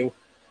honest with you,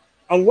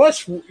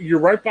 unless you're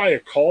right by a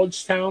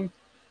college town,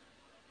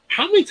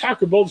 how many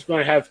Taco Bells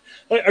going to have?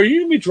 Like, are you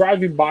going to be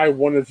driving by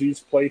one of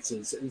these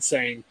places and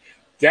saying,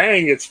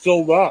 "Dang, it's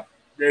filled up"?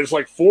 There's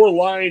like 4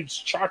 lines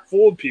chock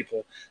full of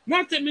people.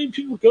 Not that many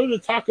people go to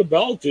Taco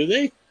Bell, do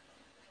they?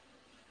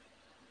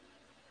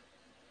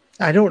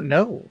 I don't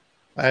know.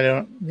 I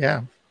don't.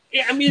 Yeah.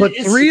 Yeah, I mean, But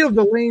it's 3 of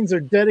the lanes are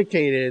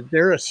dedicated.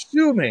 They're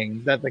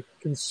assuming that the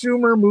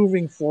consumer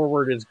moving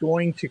forward is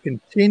going to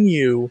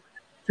continue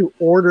to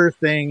order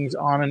things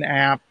on an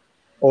app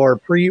or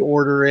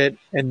pre-order it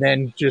and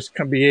then just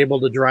be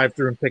able to drive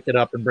through and pick it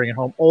up and bring it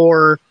home,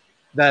 or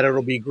that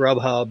it'll be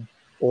Grubhub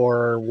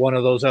or one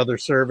of those other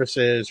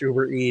services,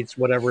 Uber Eats,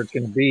 whatever it's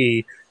going to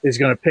be, is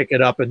going to pick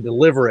it up and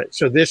deliver it.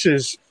 So this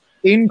is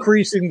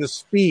increasing the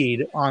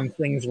speed on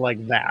things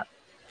like that.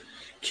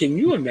 can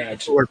you Who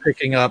imagine, are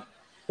picking up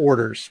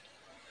orders.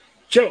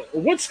 Joe?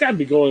 What's got to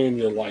be going on in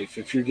your life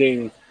if you're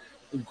getting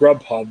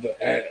Grubhub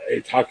at a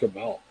Taco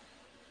Bell?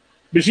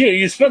 But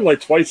you spend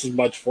like twice as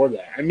much for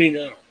that. I mean,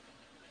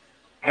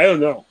 I don't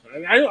know.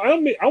 I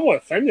don't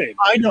want to offend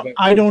anybody, but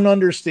I don't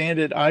understand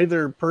it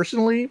either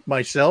personally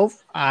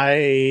myself.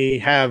 I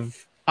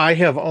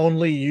have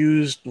only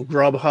used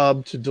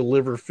Grubhub to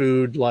deliver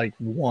food like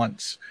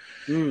once,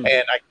 mm,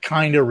 and I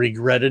kind of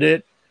regretted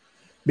it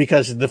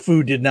because the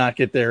food did not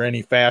get there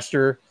any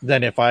faster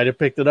than if I'd have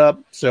picked it up.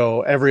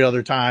 So every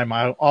other time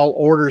I'll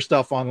order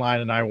stuff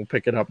online and I will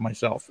pick it up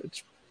myself.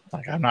 It's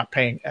like I'm not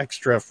paying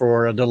extra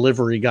for a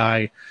delivery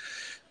guy.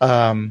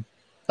 Um,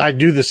 I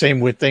do the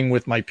same thing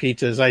with my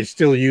pizzas. I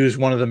still use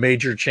one of the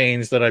major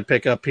chains that I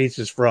pick up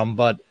pizzas from,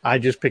 but I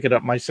just pick it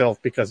up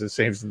myself because it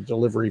saves the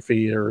delivery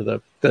fee or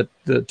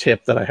the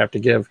tip that I have to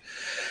give.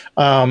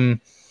 Um,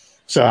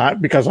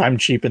 because I'm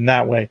cheap in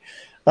that way.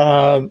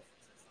 Um,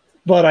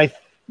 but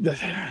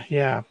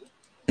yeah,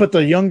 but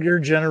the younger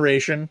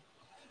generation,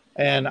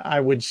 and I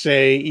would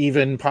say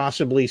even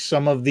possibly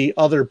some of the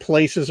other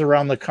places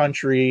around the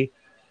country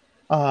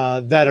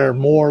that are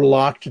more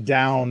locked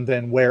down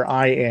than where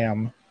I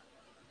am,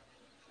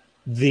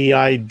 the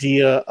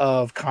idea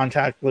of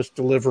contactless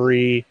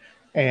delivery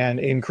and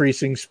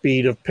increasing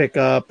speed of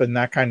pickup and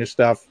that kind of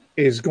stuff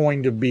is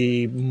going to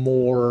be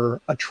more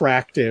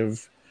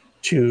attractive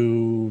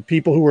to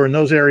people who are in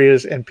those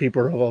areas and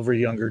people of a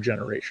younger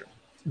generation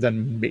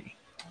than me.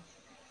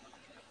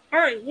 all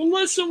right. Well,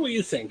 let's know what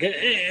you think,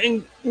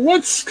 and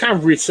let's kind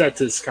of reset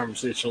this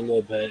conversation a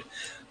little bit.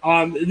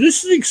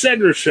 This is the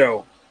Exceder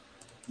Show.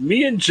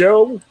 Me and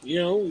Joe,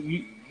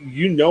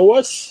 you know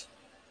us.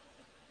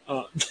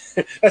 Uh,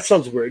 that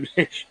sounds weird.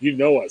 You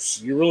know us.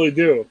 You really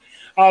do.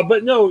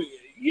 But no,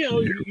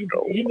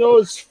 you know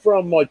us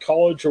from like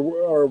college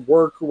or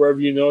work or wherever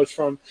you know us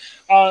from.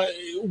 Uh,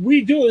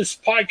 we do this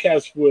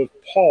podcast with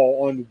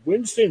Paul on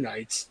Wednesday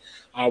nights.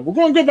 We're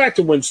going to go back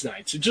to Wednesday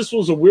nights. It just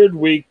was a weird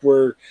week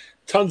where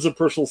tons of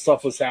personal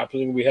stuff was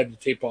happening. We had to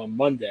tape on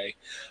Monday,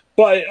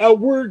 but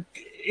we're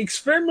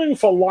experimenting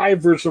with a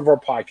live version of our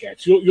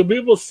podcast. You'll be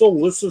able to still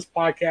listen to this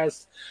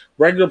podcast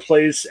regular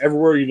place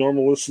everywhere you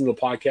normally listen to the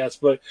podcast,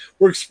 but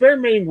we're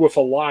experimenting with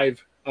a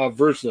live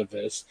version of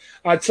this.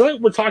 Tonight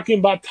we're talking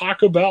about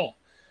Taco Bell.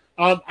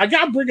 I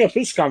got to bring up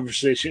this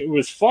conversation. It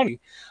was funny.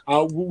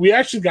 We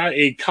actually got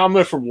a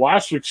comment from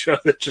last week's show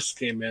that just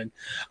came in.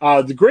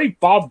 The great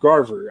Bob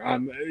Garver.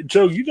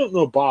 Joe, you don't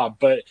know Bob,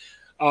 but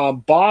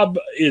Bob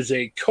is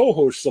a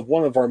co-host of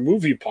one of our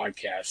movie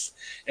podcasts,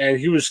 and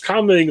he was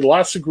commenting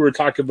last week we were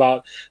talking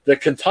about the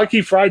Kentucky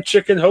Fried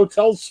Chicken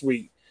Hotel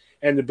Suite,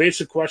 and the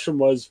basic question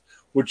was,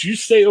 would you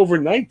stay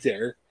overnight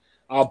there?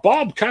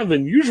 Bob, kind of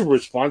an unusual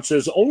response,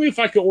 says only if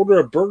I could order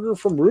a burger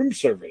from room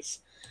service.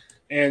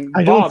 And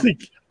Bob,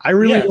 I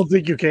really yeah, don't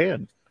think you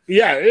can.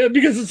 yeah,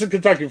 because it's a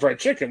Kentucky Fried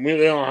Chicken, they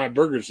don't have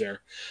burgers there.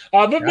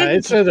 But maybe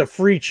It says a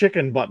free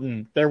chicken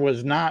button. There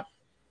was not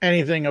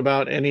anything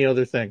about any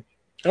other thing.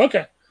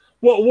 okay.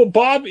 Well,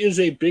 Bob is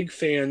a big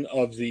fan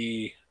of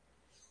the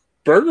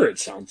burger. It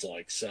sounds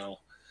like so.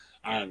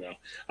 I don't know.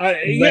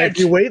 But Yeah, if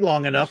you wait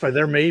long enough,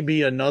 there may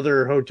be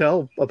another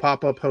hotel, a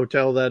pop-up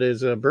hotel that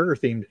is burger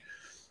themed.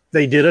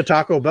 They did a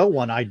Taco Bell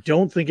one. I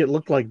don't think it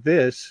looked like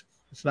this.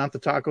 It's not the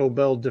Taco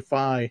Bell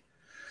Defy,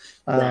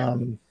 right.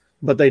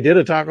 but they did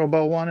a Taco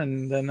Bell one,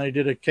 and then they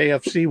did a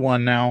KFC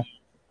one. Now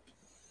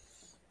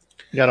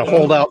you got to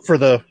hold out for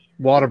the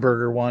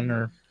Whataburger one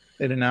or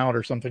In and Out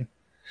or something.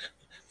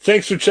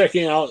 Thanks for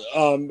checking out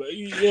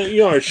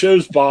our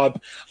shows,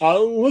 Bob.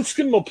 Let's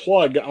give him a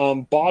plug.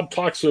 Bob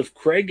talks with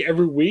Craig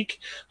every week.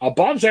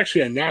 Bob's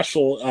actually a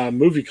national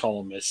movie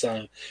columnist.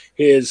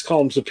 His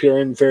columns appear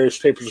in various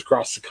papers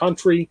across the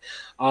country.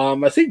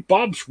 I think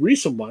Bob's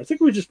recent one, I think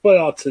we just put it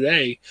out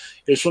today,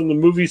 is from the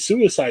movie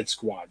Suicide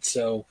Squad.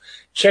 So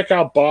check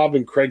out Bob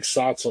and Craig's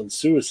thoughts on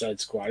Suicide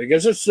Squad. I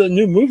guess it's a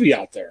new movie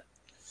out there.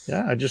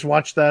 Yeah, I just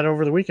watched that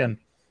over the weekend.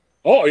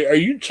 Oh, are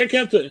you checking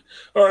out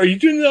or are you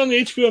doing it on the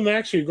HBO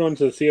Max or are you going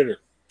to the theater?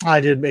 I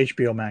did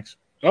HBO Max.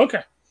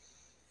 Okay.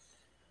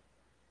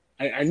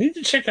 I need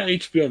to check out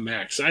HBO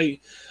Max.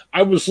 We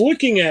were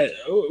looking at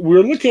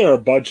our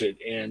budget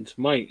and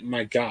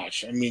my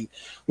gosh, I mean,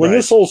 when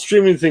this whole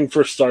streaming thing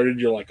first started,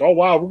 you're like, oh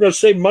wow, we're going to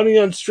save money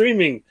on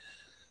streaming.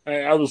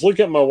 I was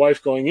looking at my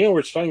wife going,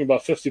 we're spending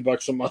about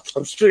 $50 a month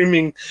on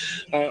streaming.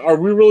 Are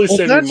we really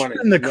saving money? That's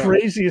been the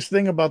craziest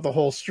thing about the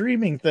whole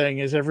streaming thing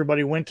is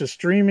everybody went to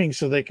streaming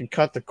so they could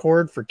cut the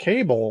cord for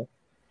cable.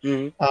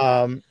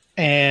 Mm-hmm.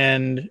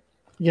 And,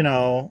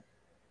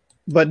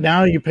 but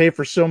now you pay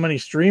for so many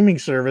streaming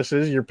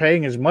services, you're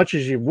paying as much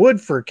as you would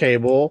for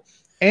cable,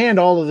 and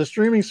all of the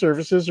streaming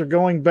services are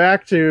going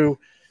back to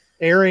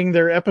airing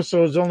their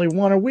episodes only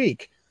one a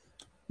week.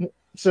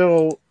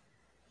 So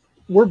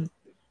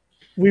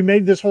we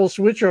made this whole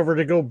switch over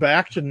to go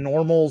back to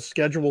normal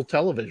scheduled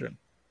television.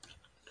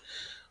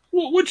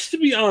 Well, which, to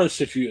be honest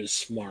with you, is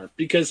smart.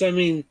 Because, I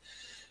mean,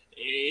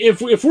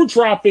 if we're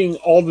dropping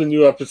all the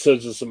new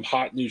episodes of some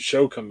hot new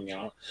show coming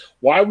out,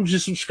 why would you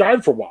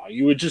subscribe for a while?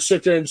 You would just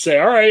sit there and say,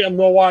 all right, I'm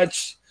going to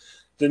watch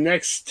the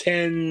next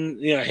 10,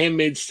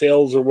 Handmaid's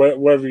Tales or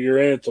whatever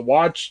you're in it to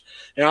watch,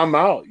 and I'm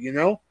out,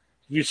 If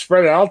you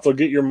spread it out, they'll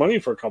get your money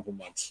for a couple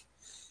months.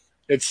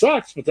 It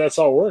sucks, but that's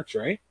how it works,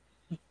 right?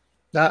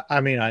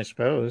 I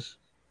suppose.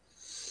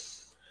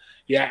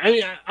 Yeah,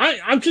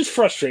 I'm just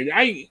frustrated.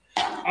 Me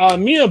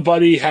and a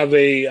buddy have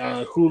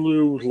a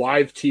Hulu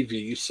Live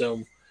TV,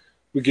 so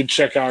we can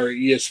check out our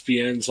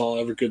ESPNs, all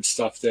other good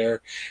stuff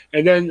there.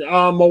 And then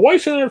my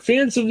wife and I are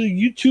fans of the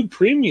YouTube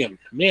Premium.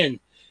 Man,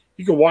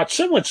 you can watch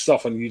so much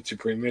stuff on YouTube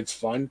Premium. It's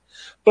fun.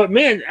 But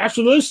man,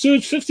 after those two,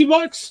 it's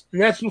 $50,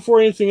 and that's before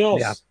anything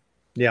else.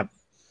 Yeah.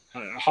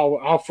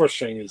 How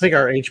frustrating is that? I think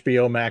our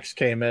HBO Max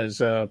came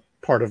as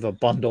part of a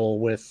bundle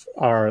with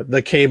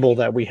the cable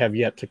that we have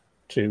yet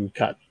to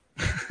cut.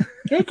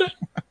 Okay.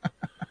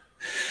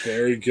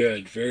 Very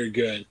good. Very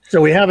good. So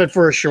we have it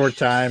for a short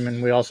time,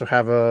 and we also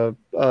have a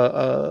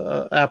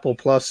Apple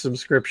Plus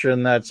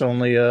subscription that's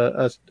only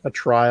a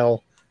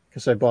trial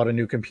because I bought a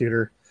new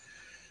computer.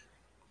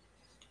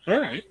 All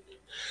right.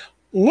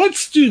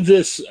 Let's do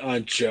this,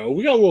 Joe.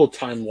 We got a little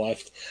time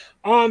left.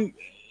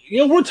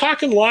 We're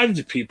talking live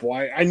to people.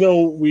 I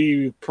know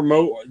we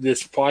promote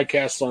this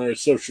podcast on our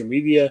social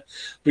media,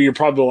 but you're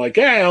probably like,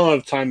 I don't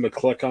have time to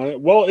click on it.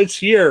 Well, it's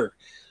here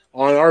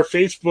on our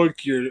Facebook.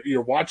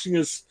 You're watching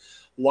us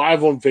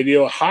live on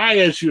video. Hi,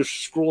 as you're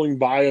scrolling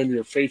by on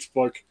your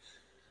Facebook.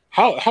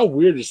 How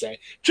weird is that?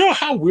 Joe,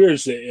 how weird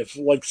is it if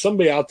like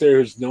somebody out there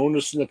who's known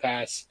us in the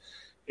past,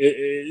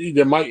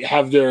 they might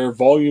have their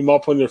volume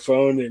up on their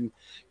phone and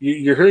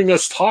you're hearing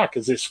us talk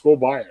as they scroll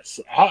by us.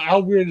 How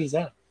weird is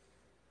that?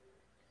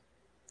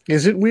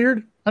 Is it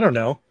weird? I don't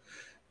know.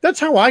 That's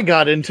how I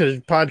got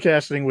into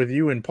podcasting with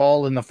you and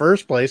Paul in the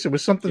first place. It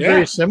was something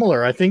very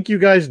similar. I think you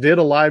guys did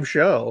a live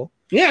show.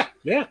 Yeah.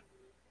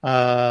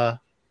 In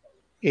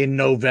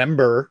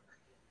November.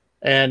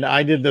 And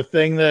I did the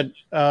thing that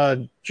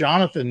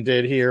Jonathan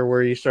did here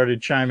where you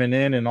started chiming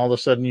in and all of a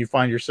sudden you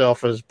find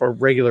yourself as a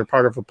regular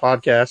part of a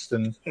podcast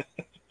and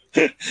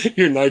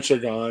your nights are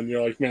gone.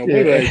 You're like, man, what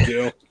did I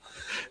do?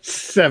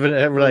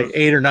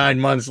 8 or 9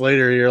 months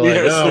later, you're like,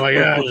 oh my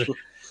gosh.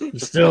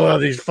 Still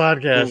on these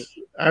podcasts.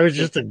 I was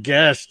just a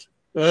guest.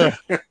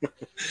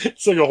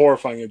 It's like a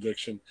horrifying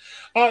addiction.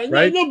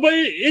 Right? No, but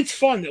it's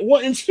fun. Well,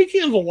 and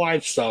speaking of the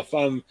live stuff,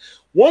 one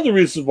of the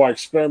reasons why I'm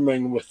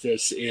experimenting with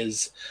this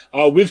is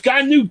we've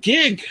got a new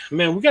gig.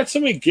 Man, we got so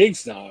many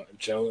gigs now,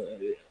 Joe.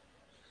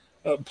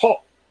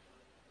 Paul.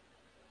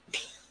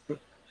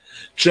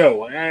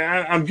 Joe,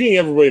 I'm getting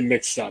everybody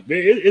mixed up.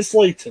 It's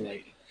late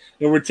tonight.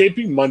 And we're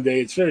taping Monday.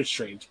 It's very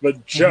strange.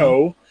 But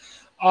Joe...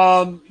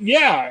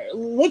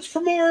 let's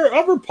promote our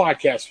other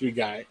podcast we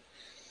got.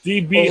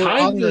 The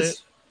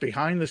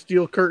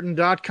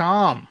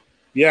BehindTheSteelCurtain.com.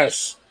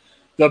 Yes.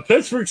 The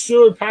Pittsburgh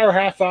Steelers Power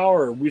Half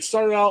Hour. We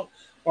started out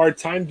our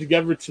time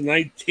together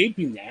tonight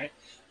taping that.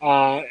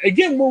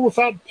 Again, we're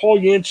without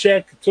Paul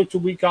Yanchek. Took the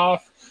week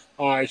off.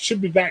 It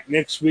should be back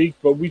next week,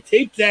 but we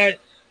taped that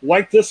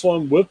like this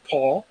one with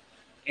Paul.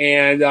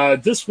 And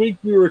this week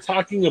we were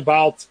talking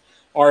about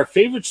our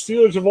favorite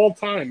Steelers of all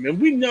time. And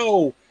we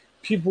know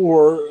people who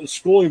are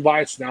scrolling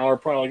by us now are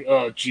probably like,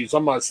 oh, geez,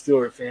 I'm not a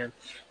Steeler fan.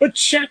 But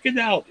check it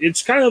out.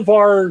 It's kind of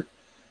our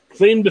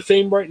claim to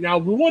fame right now.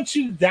 We want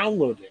you to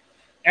download it.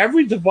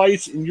 Every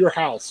device in your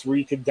house where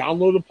you can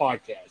download a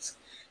podcast,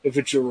 if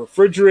it's your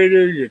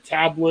refrigerator, your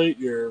tablet,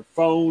 your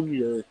phone,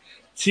 your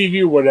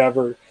TV,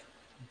 whatever,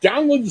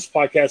 download this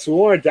podcast. We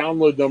want our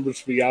download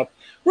numbers to be up.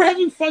 We're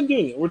having fun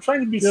doing it. We're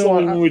trying to be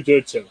silly when we do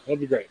it too. That'll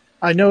be great.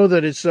 I know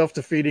that it's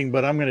self-defeating,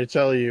 but I'm going to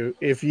tell you,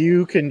 if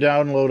you can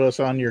download us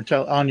on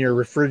your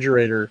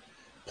refrigerator,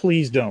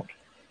 please don't.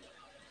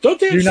 Don't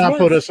they have Do not smart?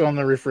 put us on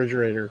the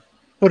refrigerator.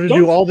 Put it Don't-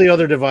 do all the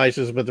other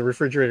devices, but the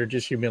refrigerator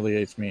just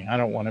humiliates me. I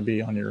don't want to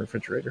be on your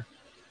refrigerator.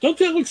 Don't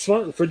they look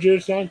smart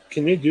refrigerators now?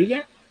 Can they do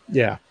that?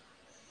 Yeah,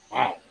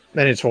 Wow.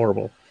 and it's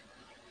horrible.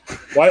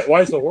 Why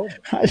is it horrible?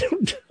 I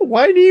don't.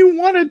 Why do you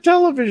want a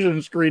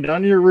television screen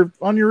on your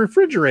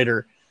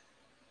refrigerator?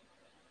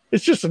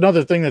 It's just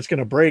another thing that's going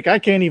to break. I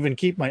can't even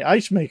keep my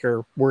ice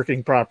maker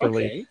working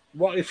properly. Okay.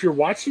 Well, if you're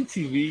watching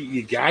TV,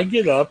 you gotta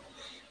get up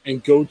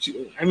and go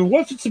to. I mean,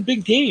 what if it's a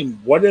big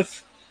game? What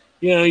if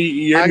you're I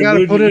in the got to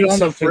mood put to it eat on the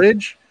something?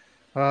 fridge.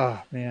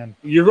 Oh man,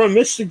 You're gonna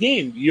miss the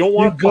game. You don't you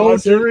want to go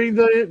pause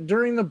it.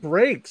 during the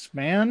breaks,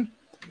 man.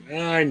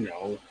 I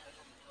know.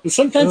 But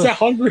sometimes Ugh. that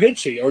hunger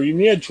hits you, or you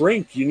need a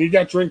drink. You need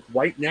that drink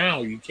right now.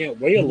 You can't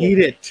wait a little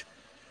bit.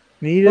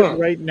 Need it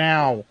right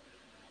now.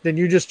 Then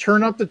you just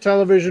turn up the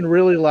television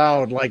really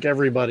loud, like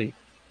everybody.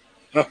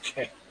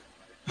 Okay.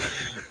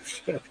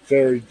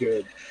 Very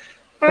good.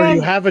 Or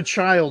you have a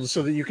child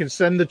so that you can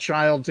send the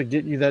child to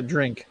get you that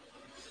drink.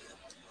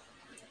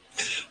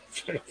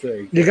 Very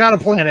good. You got to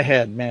plan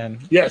ahead, man.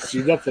 Yes,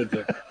 you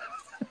definitely do.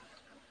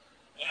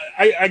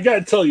 I got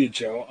to tell you,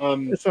 Joe.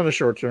 It's not a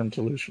short-term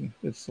solution.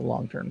 It's a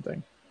long-term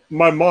thing.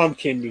 My mom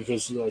came to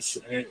visit us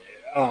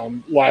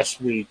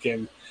last week,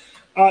 and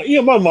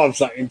my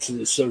mom's not into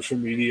the social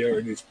media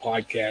or these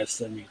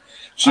podcasts. I mean,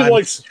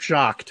 I'm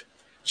shocked.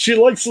 She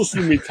likes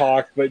listening to me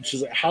talk, but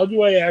she's like, "How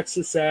do I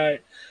access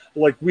that?"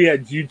 Like we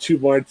had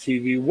YouTube on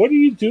TV. What are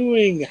you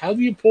doing? How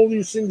do you pull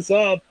these things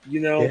up?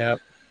 Yeah.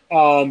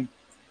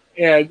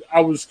 And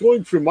I was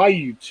going through my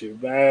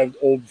YouTube. I have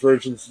old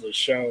versions of the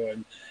show,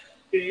 and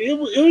it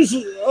was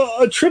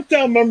a trip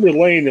down memory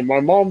lane. And my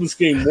mom was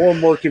getting more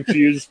and more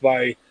confused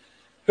by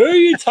who are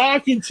you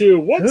talking to?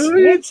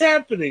 What's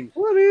happening?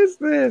 What is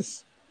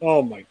this?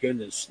 Oh my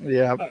goodness!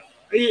 Yeah.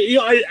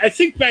 I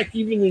think back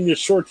even in the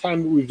short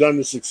time that we've done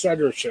this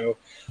Etc. show,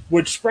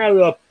 which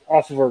sprouted up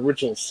off of our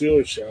original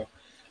Steelers show.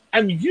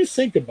 I mean, you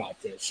think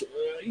about this.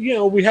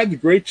 We had the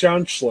great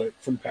John Schlitt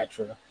from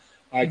Petra,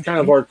 kind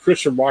of our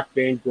Christian rock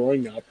band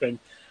growing up, and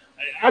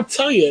I'll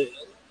tell you,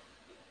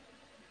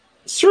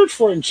 search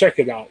for it and check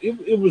it out.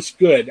 It was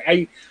good.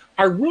 I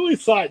really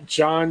thought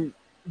John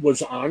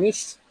was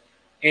honest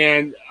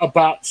and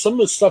about some of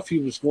the stuff he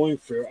was going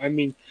through. I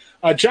mean,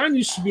 John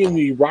used to be in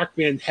the rock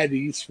band Head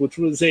East, which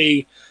was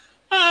a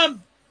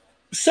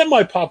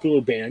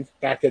semi-popular band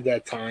back at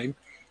that time.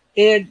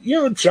 And,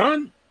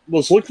 John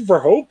was looking for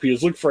hope. He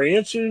was looking for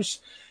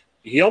answers.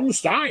 He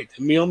almost died.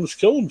 I mean, he almost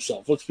killed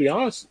himself. Let's be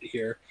honest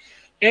here.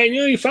 And,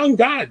 he found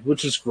God,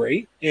 which is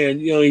great.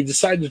 And, he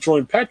decided to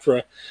join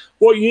Petra.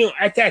 Well,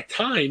 at that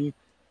time,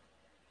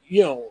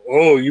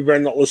 you better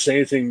not listen to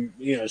anything,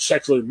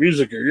 secular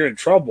music or you're in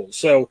trouble.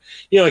 So,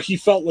 he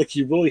felt like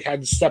he really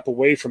had to step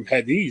away from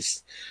Head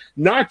East,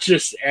 not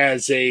just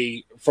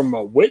from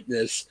a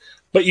witness,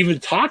 but even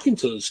talking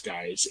to those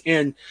guys.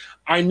 And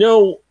I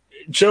know,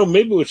 Joe,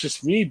 maybe it was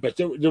just me, but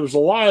there was a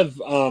lot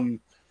of,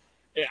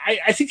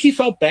 I think he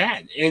felt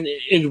bad. And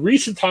in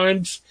recent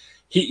times,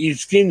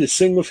 he's getting to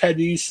sing with Head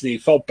East and he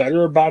felt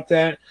better about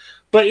that.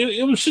 But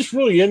it was just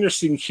really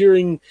interesting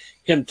hearing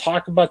him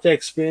talk about that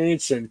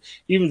experience, and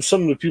even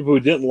some of the people who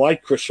didn't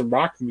like Christian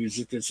rock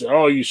music that said,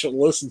 "Oh, you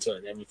shouldn't listen to it,"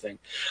 and everything.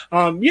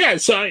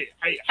 So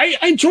I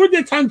enjoyed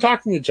that time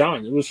talking to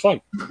John. It was fun.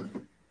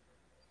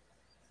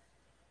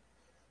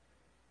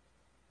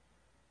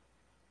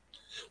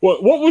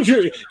 What was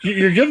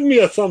you're giving me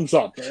a thumbs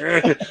up?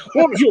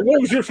 What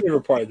was your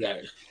favorite part of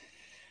that?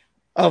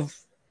 Of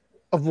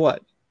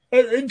what?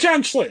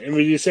 John Schlitt. I mean,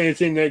 did you say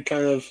anything that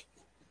kind of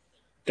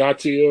got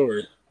to you,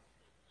 or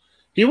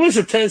he was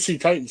a Tennessee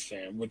Titans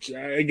fan, which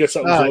I guess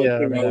that was the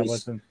only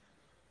thing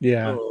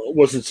I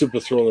wasn't super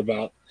thrilled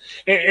about.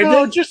 And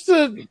then, just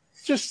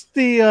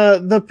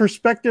the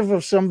perspective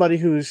of somebody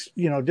who's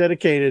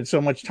dedicated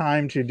so much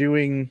time to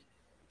doing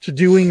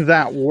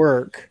that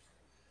work.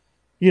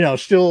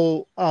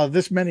 Still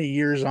this many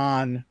years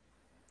on,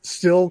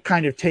 still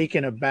kind of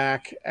taken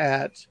aback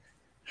at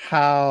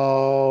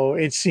how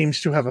it seems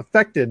to have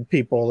affected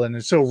people,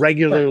 and so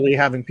regularly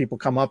having people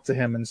come up to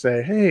him and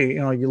say, "Hey,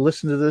 you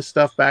listened to this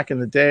stuff back in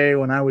the day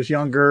when I was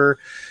younger.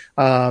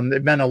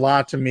 It meant a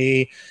lot to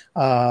me."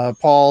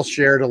 Paul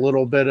shared a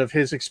little bit of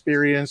his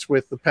experience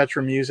with the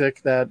Petra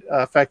music that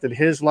affected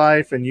his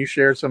life, and you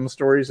shared some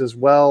stories as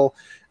well,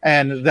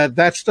 and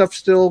that stuff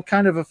still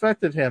kind of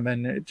affected him.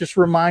 And it just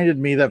reminded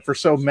me that for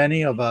so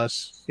many of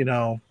us,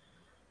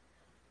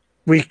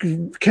 we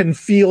can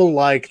feel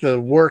like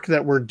the work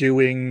that we're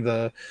doing,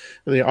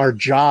 our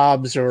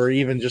jobs, or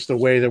even just the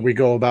way that we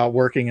go about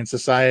working in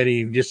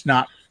society, just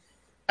not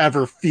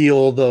ever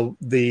feel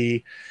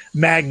the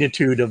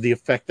magnitude of the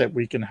effect that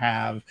we can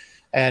have,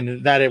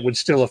 and that it would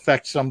still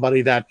affect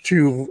somebody that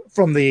too,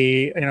 from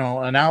the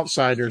an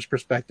outsider's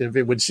perspective,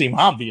 it would seem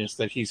obvious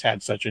that he's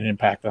had such an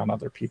impact on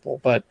other people,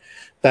 but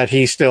that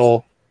he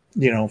still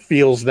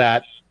feels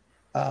that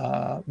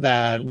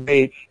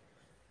weight,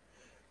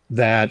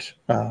 that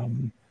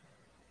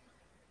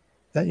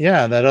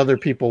that other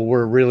people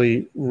were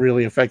really,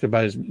 really affected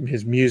by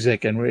his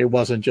music, and it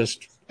wasn't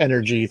just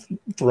energy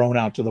thrown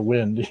out to the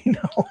wind.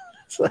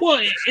 Like,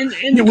 Well,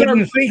 and you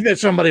wouldn't think that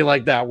somebody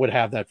like that would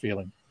have that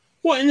feeling.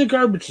 Well, and the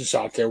garbage is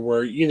out there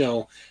where,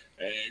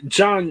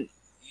 John,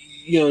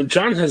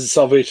 John has a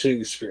salvation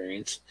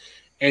experience,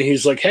 and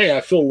he's like, hey,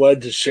 I feel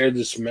led to share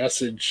this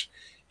message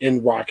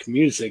in rock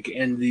music.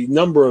 And the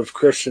number of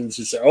Christians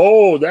who say,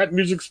 oh, that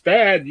music's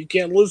bad, you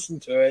can't listen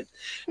to it.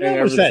 And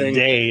what was that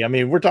day? I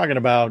mean, we're talking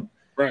about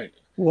right.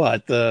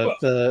 What,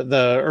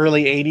 the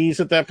early 80s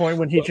at that point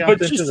when he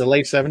jumped into the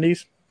late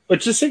 70s? But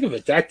just think of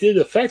it, that did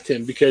affect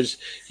him, because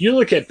you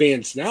look at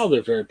bands now,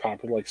 they're very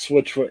popular, like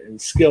Switchfoot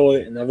and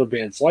Skillet and other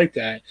bands like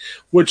that,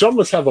 which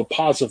almost have a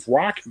positive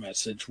rock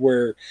message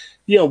where,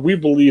 we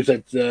believe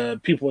that the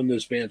people in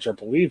those bands are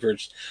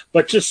believers.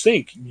 But just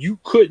think,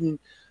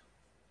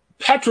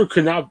 Petra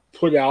could not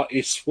put out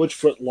a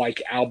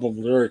Switchfoot-like album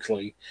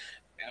lyrically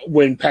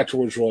when Petra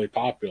was really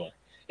popular.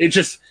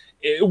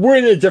 We're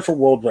in a different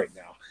world right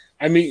now.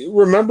 I mean,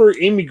 remember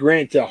Amy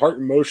Grant, the Heart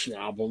and Motion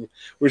album,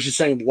 where she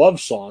sang love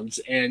songs,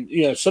 and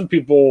some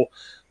people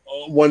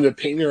wanted to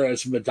paint her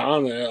as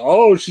Madonna.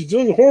 Oh, she's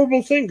doing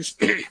horrible things.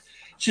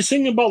 She's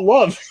singing about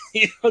love.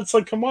 It's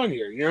like, come on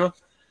here,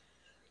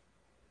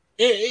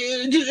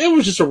 It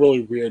was just a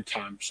really weird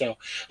time. So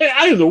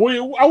I don't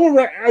know.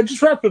 I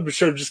just wrap up the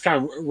show, just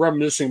kind of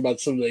reminiscing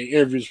about some of the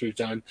interviews we've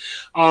done.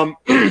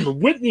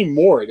 Whitney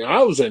Moore. Now,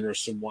 I was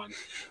interested in one.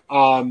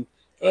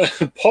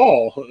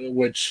 Paul,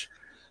 which.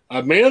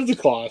 Man of the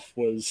Cloth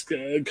was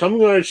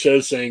coming on our show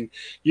saying,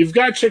 you've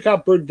got to check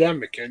out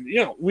Birdemic. And,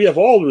 we have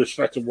all the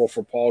respect in the world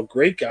for Paul.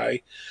 Great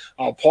guy.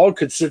 Paul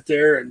could sit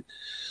there and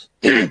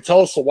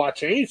tell us to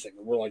watch anything.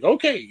 And we're like,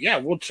 okay, yeah,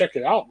 we'll check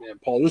it out, man.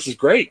 Paul, this is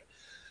great.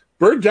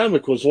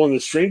 Birdemic was one of the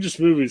strangest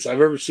movies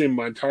I've ever seen in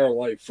my entire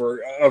life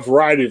for a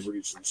variety of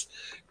reasons.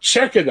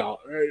 Check it out.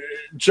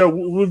 Joe,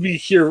 we'll be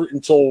here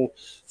until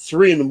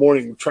 3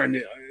 a.m. trying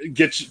to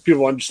get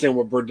people to understand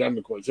what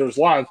Birdemic was. There was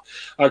a lot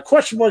of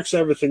question marks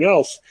and everything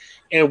else.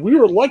 And we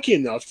were lucky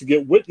enough to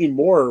get Whitney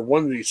Moore,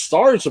 one of the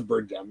stars of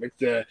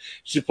Birdemic.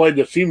 She played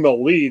the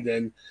female lead.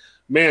 And,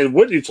 man,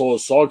 Whitney told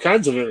us all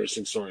kinds of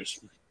interesting stories.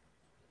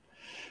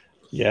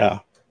 Yeah.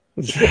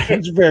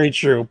 It's very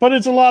true, but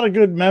it's a lot of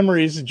good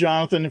memories.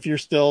 Jonathan, if you're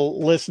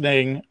still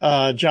listening,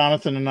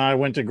 Jonathan and I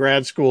went to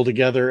grad school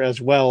together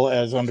as well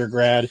as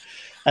undergrad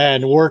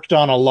and worked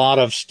on a lot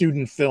of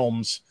student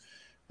films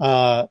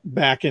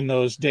back in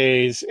those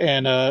days.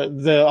 And a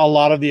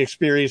lot of the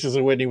experiences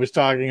that Whitney was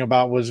talking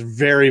about was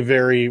very,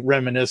 very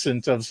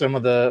reminiscent of some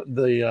of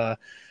the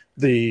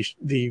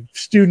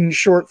student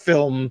short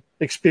film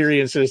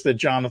experiences that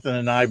Jonathan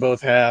and I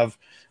both have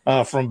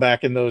from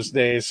back in those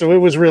days. So it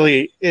was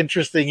really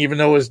interesting, even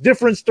though it was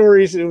different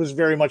stories. It was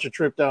very much a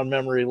trip down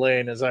memory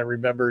lane, as I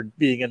remembered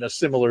being in a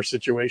similar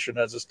situation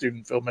as a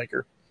student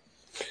filmmaker.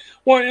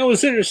 Well, it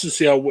was interesting to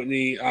see how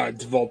Whitney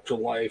developed her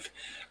life.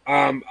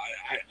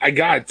 I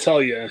gotta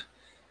tell you,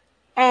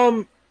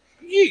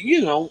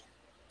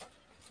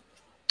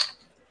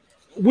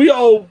 we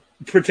all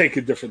partake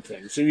in different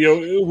things, and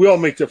we all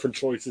make different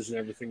choices and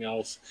everything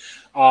else.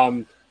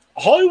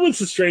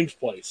 Hollywood's a strange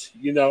place,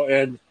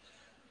 and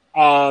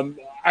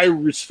I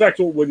respect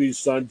what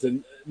Whitney's done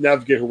to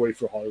navigate her way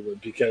through Hollywood,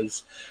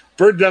 because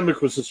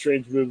Birdemic was a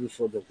strange movie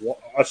for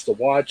us to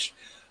watch.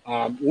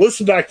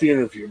 Listen back to the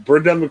interview.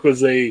 Birdemic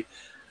was a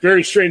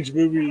very strange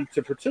movie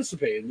to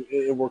participate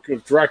in working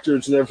with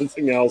directors and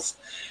everything else.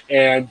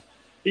 And,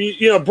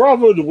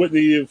 bravo to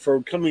Whitney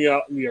for coming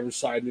out on the other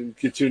side and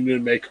continuing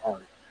to make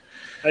art.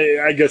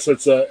 I guess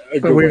that's a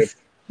good way.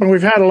 But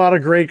we've had a lot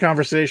of great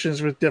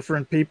conversations with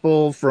different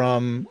people,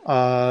 from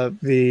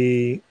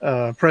the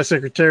press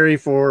secretary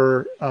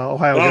for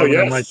Ohio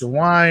Governor Mike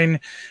DeWine.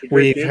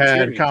 We've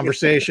had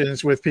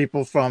conversations with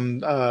people from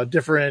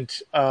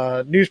different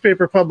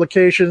newspaper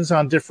publications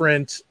on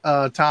different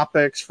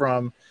topics,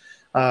 from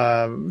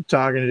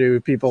talking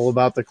to people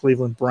about the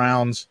Cleveland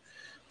Browns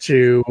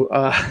to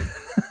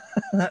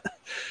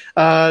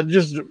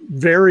just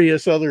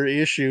various other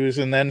issues,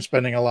 and then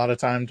spending a lot of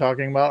time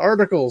talking about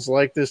articles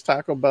like this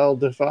Taco Bell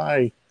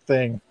Defy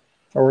thing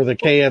or the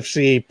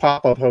KFC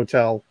pop-up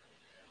hotel.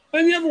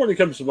 And the other one that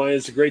comes to mind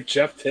is the great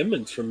Jeff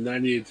Timmons from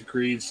 98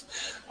 Degrees.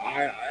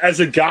 As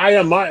a guy,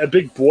 I'm not a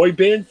big boy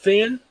band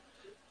fan,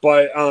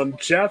 but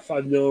Jeff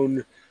I've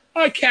known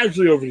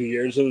casually over the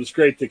years. It was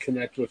great to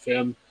connect with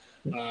him.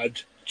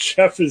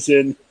 Jeff is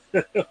in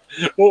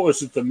what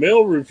was it, the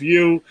Mail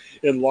Review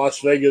in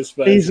Las Vegas?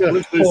 But he's a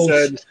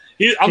host.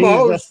 I'm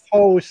a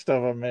host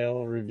of a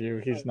Mail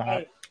Review. He's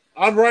not.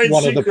 I'm Ryan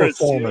one Seacrest, of the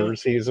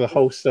performers. He's a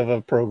host of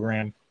a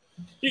program.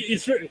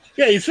 He's very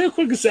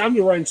quick to say I'm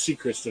the Ryan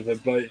Seacrest of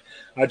it, but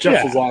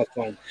Jeff was a lot of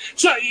fun.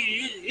 So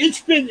it's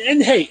been,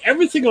 and hey,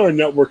 everything on our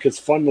network is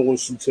fun to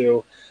listen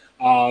to.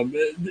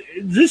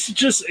 This is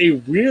just a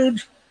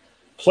weird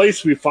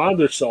place we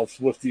found ourselves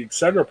with the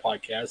Etc.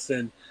 podcast.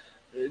 And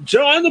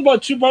Joe, I don't know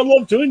about you, but I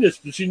love doing this,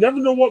 but you never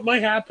know what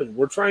might happen.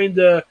 We're trying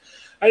to.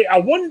 I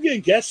wanted to get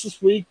a guest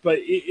this week, but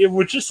it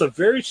was just a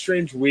very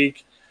strange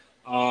week.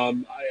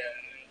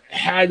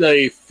 had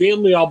a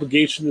family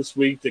obligation this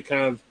week that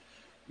kind of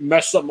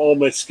messed up all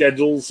my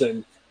schedules.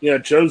 And,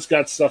 Joe's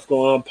got stuff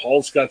going on,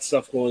 Paul's got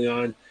stuff going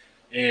on.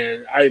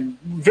 And I'm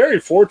very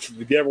fortunate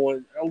to get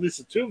everyone, at least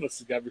the two of us,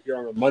 together here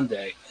on a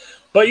Monday.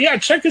 But yeah,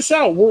 check us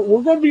out.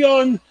 We're going to be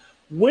on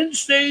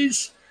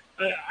Wednesdays.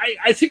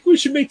 I think we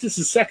should make this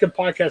the second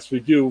podcast we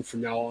do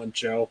from now on,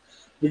 Joe.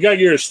 We got to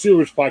get our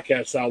Steelers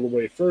podcast out of the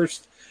way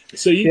first.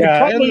 So you can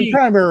probably. And the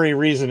primary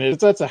reason is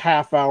that's a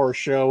half-hour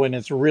show and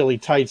it's a really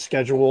tight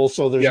schedule,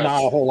 so there's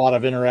not a whole lot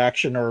of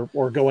interaction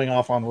or going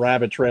off on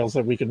rabbit trails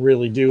that we can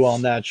really do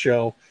on that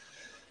show.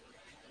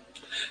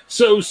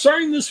 So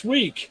starting this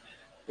week,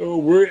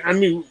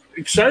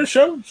 exciting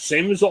show,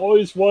 same as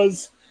always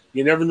was.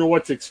 You never know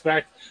what to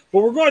expect,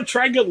 but we're going to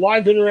try and get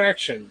live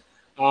interaction.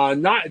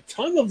 Not a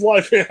ton of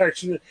live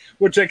interaction,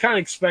 which I kind of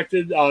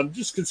expected,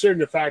 just considering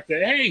the fact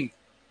that, hey,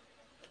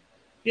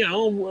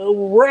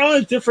 we're on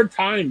a different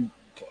time,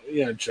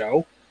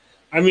 Joe.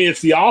 I mean,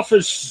 if The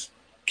Office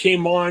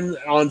came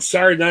on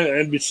Saturday night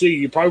on NBC,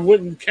 you probably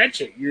wouldn't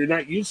catch it. You're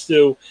not used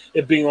to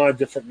it being on a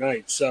different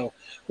night. So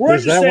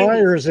is that why,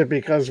 or is it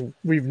because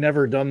we've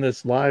never done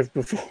this live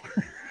before?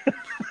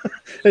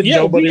 And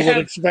nobody would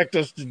expect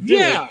us to do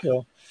it.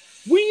 So.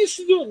 We used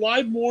to do it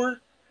live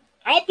more.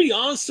 I'll be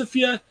honest with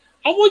you.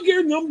 I want to get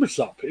your numbers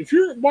up. If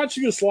you're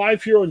watching us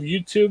live here on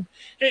YouTube,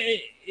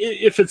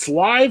 if it's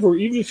live or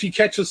even if you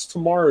catch us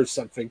tomorrow or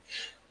something,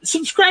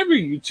 subscribe to our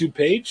YouTube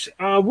page.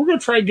 We're going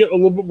to try and get a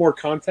little bit more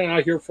content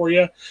out here for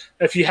you.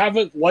 If you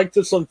haven't liked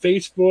us on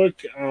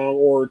Facebook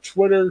or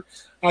Twitter,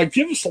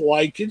 give us a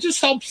like. It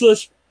just helps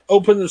us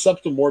open this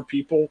up to more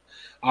people.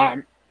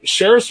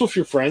 Share us with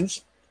your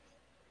friends.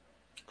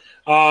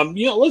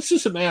 Let's do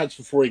some ads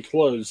before we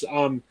close.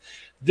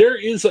 There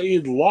is a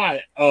lot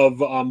of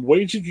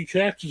ways you can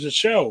connect to the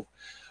show.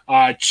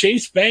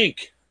 Chase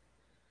Bank.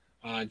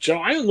 Joe,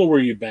 I don't know where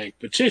you bank,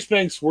 but Chase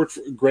Bank's worked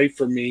great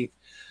for me.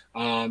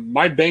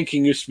 My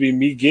banking used to be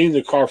me getting in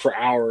the car for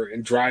an hour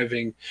and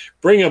driving,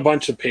 bringing a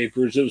bunch of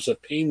papers. It was a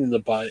pain in the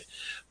butt.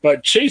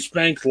 But Chase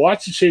Bank,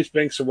 lots of Chase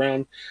Banks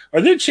around.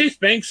 Are there Chase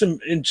Banks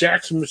in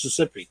Jackson,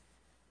 Mississippi?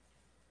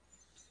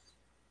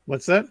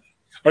 What's that?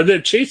 Are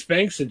there Chase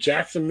Banks in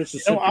Jackson,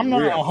 Mississippi? I'm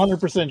not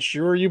 100%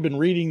 sure. You've been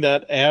reading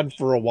that ad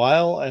for a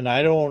while, and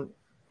I don't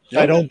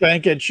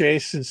bank at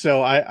Chase, and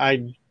so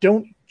I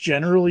don't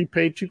generally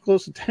pay too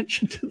close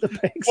attention to the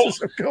banks as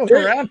they're going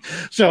around.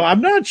 So I'm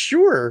not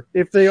sure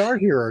if they are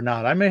here or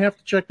not. I may have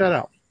to check that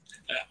out.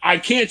 I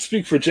can't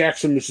speak for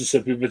Jackson,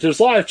 Mississippi, but there's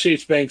a lot of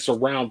Chase Banks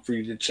around for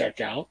you to check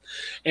out.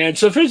 And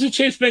so if there's a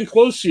Chase Bank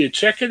close to you,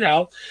 check it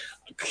out.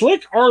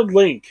 Click our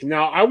link.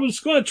 Now, I was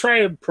going to try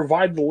and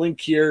provide the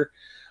link here,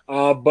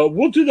 but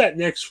we'll do that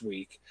next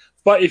week.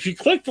 But if you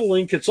click the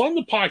link, it's on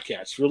the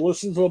podcast. You're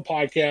listening to the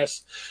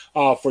podcast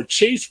for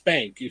Chase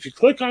Bank. If you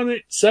click on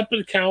it, set up an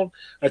account,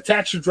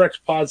 attach your direct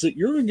deposit,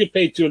 you're going to get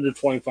paid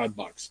 $225. And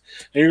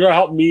you're going to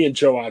help me and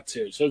Joe out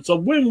too. So it's a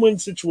win-win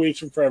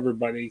situation for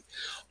everybody.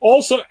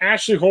 Also,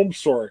 Ashley Home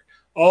Store.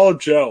 Oh,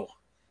 Joe.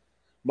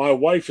 My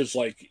wife is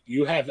like,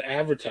 you have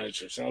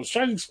advertisers. And I was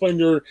trying to explain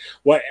to her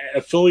what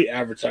affiliate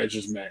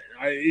advertisers meant.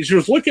 She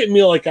was looking at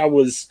me like I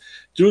was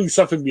doing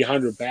something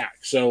behind her back.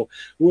 So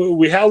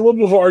we had a little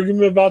bit of an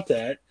argument about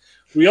that.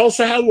 We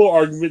also had a little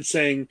argument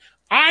saying,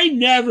 I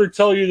never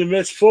tell you to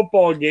miss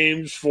football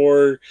games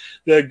for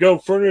the Go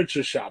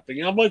Furniture shopping.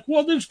 And I'm like,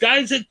 well, there's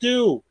guys that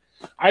do.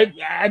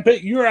 I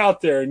bet you're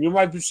out there and you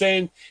might be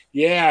saying,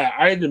 yeah,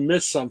 I had to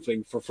miss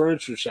something for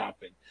furniture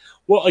shopping.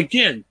 Well,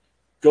 again,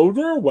 go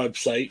to our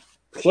website.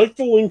 Click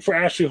the link for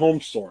Ashley Home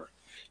Store.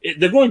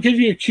 They're going to give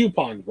you a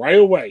coupon right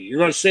away. You're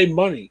going to save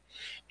money.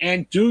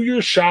 And do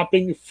your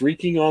shopping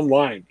freaking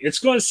online. It's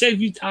going to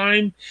save you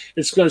time.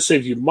 It's going to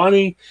save you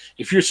money.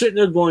 If you're sitting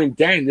there going,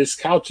 dang, this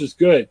couch is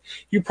good,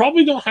 you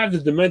probably don't have the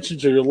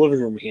dimensions of your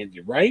living room handy,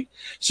 right?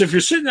 So if you're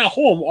sitting at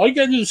home, all you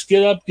got to do is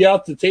get up, get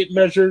out the tape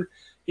measure.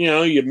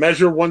 You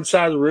measure one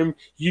side of the room.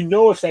 You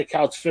know if that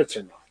couch fits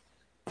or not.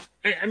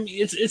 I mean,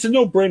 it's a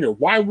no-brainer.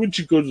 Why would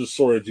you go to the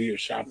store to do your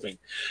shopping?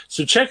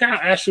 So check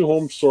out Ashley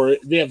Home Store.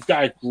 They have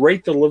got a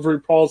great delivery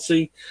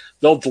policy.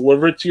 They'll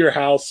deliver it to your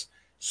house.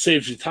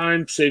 Saves you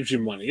time, saves you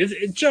money.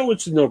 Joe,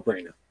 it's a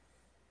no-brainer.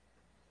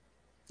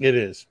 It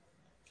is.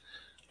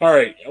 All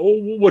right.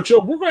 Well,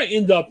 Joe, we're going to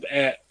end up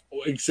at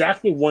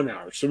exactly 1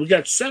 hour. So we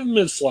got 7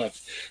 minutes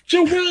left.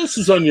 Joe, what else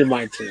is on your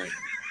mind tonight?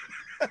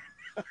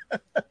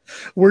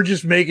 We're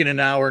just making an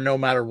hour no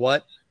matter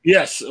what.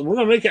 Yes, we're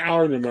going to make an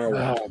hour no matter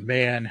what. Oh,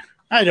 man.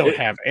 I don't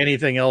have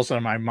anything else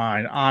on my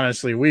mind.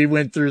 Honestly, we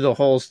went through the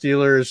whole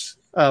Steelers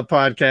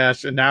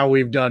podcast, and now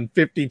we've done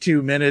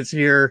 52 minutes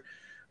here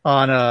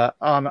on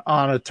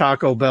a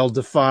Taco Bell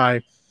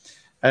Defy.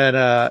 And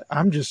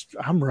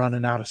I'm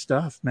running out of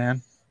stuff,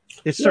 man.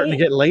 It's starting to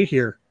get late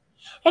here.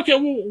 Okay,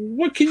 well,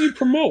 what can you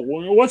promote?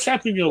 What's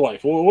happening in your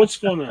life? What's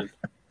going on?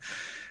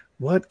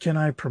 What can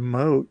I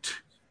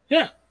promote?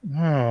 Yeah.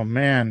 Oh,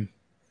 man.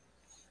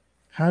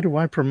 How do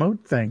I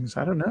promote things?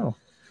 I don't know.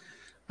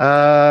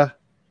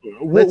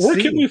 Where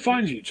can we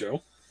find you,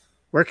 Joe?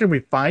 Where can we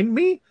find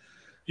me?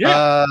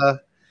 Yeah.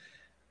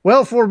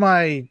 Well, for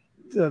my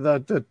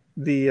the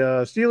the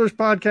Steelers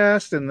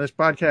podcast and this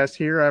podcast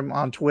here, I'm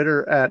on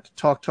Twitter at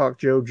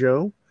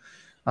TalkJojo.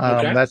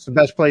 Okay. That's the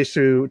best place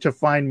to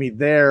find me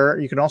there.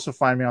 You can also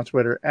find me on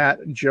Twitter at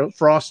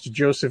Frost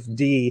Joseph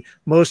D.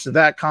 Most of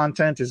that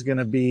content is going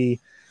to be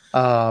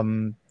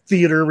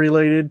theater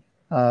related.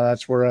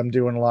 That's where I'm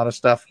doing a lot of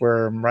stuff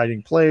where I'm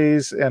writing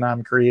plays and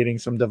I'm creating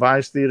some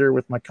devised theater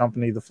with my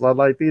company, the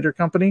Floodlight Theater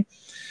Company.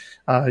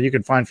 You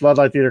can find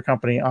Floodlight Theater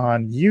Company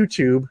on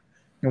YouTube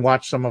and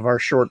watch some of our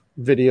short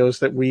videos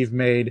that we've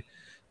made,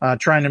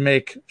 trying to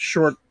make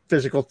short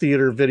physical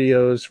theater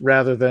videos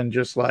rather than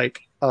just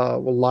like a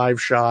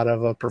live shot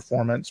of a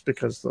performance,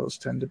 because those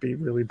tend to be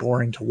really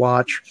boring to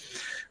watch.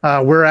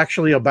 We're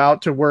actually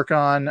about to work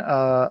on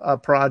a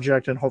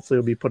project, and hopefully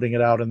we'll be putting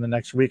it out in the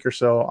next week or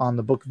so, on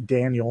the Book of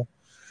Daniel,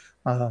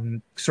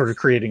 sort of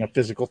creating a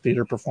physical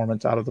theater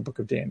performance out of the Book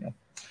of Daniel.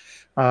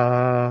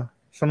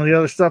 Some of the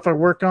other stuff I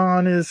work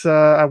on is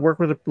I work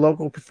with a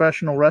local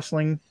professional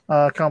wrestling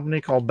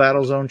company called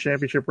Battle Zone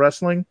Championship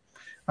Wrestling.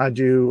 I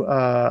do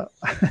I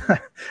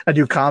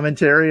do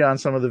commentary on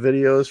some of the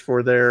videos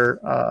for their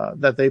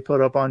that they put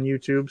up on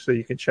YouTube, so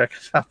you can check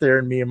us out there.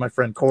 And me and my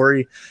friend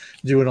Corey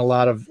doing a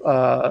lot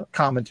of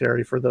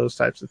commentary for those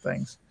types of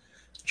things.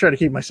 Try to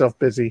keep myself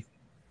busy.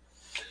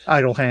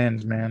 Idle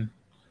hands, man.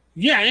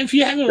 Yeah, and if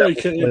you haven't really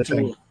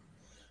connected,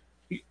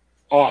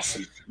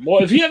 awesome.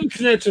 Well, if you haven't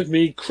connected with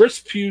me, Chris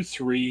Pugh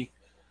 3.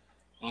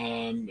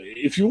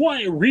 If you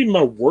want to read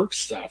my work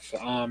stuff,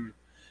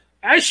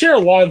 I share a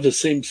lot of the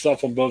same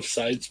stuff on both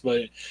sites, but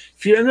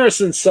if you're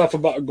interested in stuff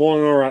about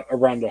going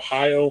around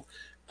Ohio,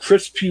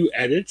 Chris Pugh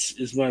Edits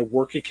is my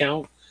work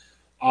account.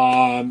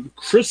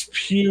 Chris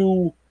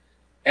Pugh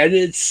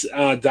Edits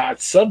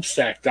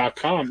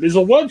 .substack.com is a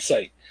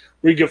website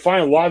where you can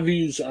find a lot of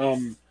these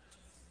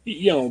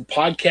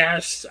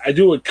podcasts. I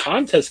do a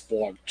contest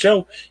blog.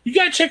 Joe, you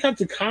got to check out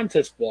the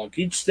contest blog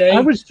each day. I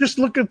was just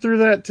looking through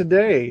that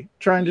today,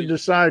 trying to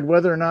decide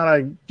whether or not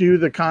I do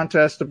the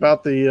contest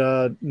about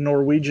the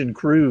Norwegian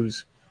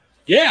cruise.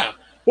 Yeah.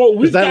 Well,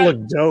 that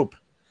looked dope.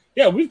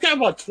 Yeah, we've got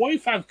about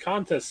 25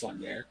 contests on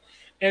there.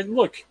 And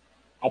look,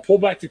 I'll pull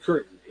back the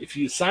curtain. If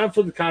you sign up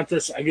for the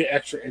contest, I get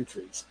extra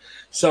entries.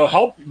 So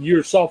help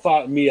yourself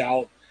out and me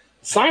out.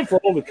 Sign for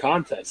all the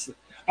contests.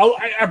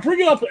 I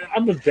bring it up.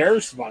 I'm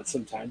embarrassed about it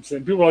sometimes,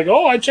 and people are like,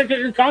 "Oh, I check out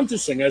your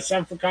contest thing. I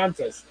signed for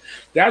contests."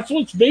 That's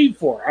what it's made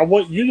for. I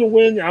want you to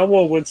win. I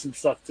want to win some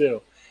stuff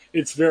too.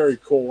 It's very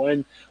cool,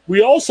 and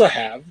we also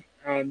have,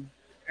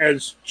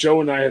 as Joe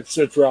and I have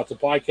said throughout the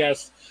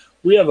podcast,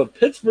 we have a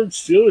Pittsburgh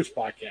Steelers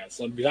podcast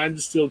on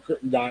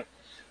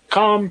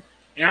BehindTheSteelCurtain.com,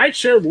 and I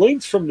share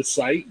links from the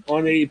site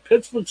on a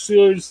Pittsburgh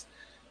Steelers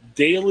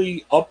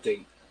daily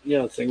update,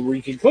 thing where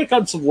you can click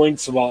on some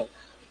links about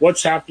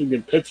what's happening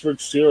in Pittsburgh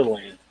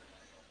Steelers.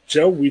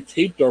 Joe, we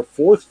taped our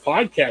 4th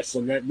podcast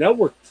on that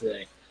network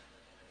today.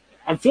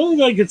 I'm feeling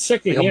like it's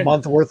secondhand. Like a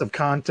month worth of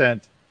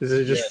content. This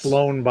has just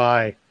flown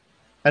by.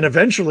 And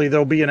eventually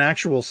there'll be an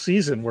actual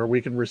season where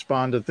we can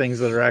respond to things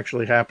that are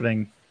actually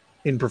happening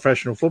in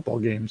professional football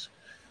games.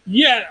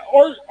 Yeah,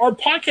 our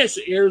podcast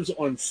airs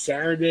on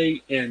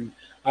Saturday, and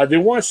they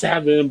want us to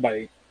have it in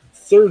by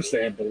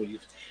Thursday, I believe.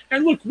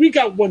 And look, we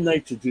got one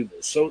night to do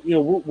this. So,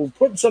 we're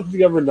putting something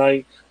together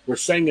tonight. We're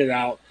saying it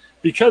out.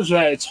 Because of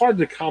that, it's hard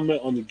to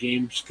comment on the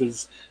games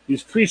because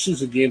these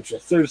preseason games are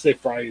Thursday,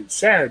 Friday, and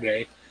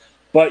Saturday.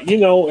 But,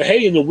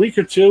 hey, in a week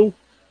or two,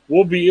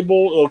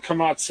 it'll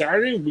come out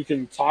Saturday, and we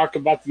can talk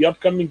about the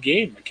upcoming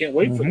game. I can't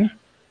wait for that.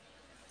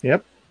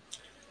 Yep.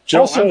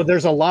 Joe, also,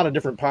 there's a lot of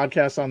different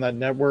podcasts on that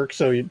network,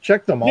 so you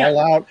check them all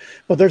out.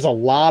 But there's a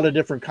lot of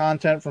different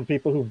content from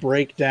people who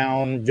break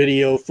down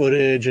video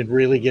footage and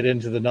really get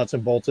into the nuts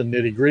and bolts and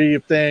nitty-gritty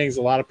of things.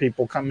 A lot of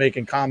people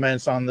making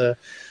comments on the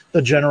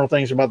general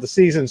things about the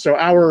season. So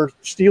our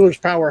Steelers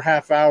Power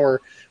half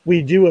hour,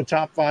 we do a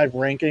top 5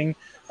 ranking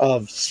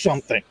of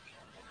something.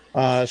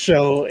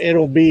 So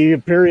it'll be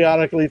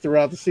periodically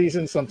throughout the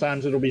season.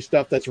 Sometimes it'll be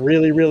stuff that's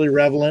really, really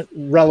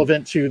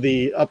relevant to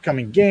the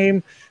upcoming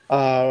game.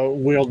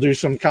 We'll do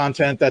some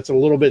content that's a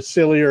little bit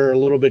sillier, a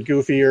little bit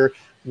goofier.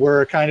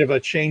 We're kind of a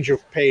change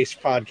of pace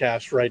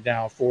podcast right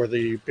now for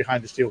the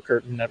Behind the Steel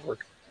Curtain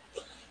Network.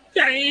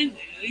 Yeah, and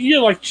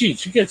you're like,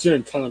 geez, you guys are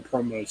in a ton of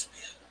promos.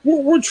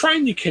 We're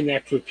trying to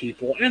connect with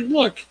people. And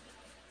look,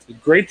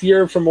 great to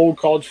hear from old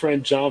college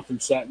friend Jonathan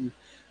Sutton.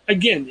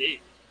 Again,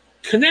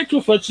 connect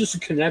with us just to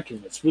connect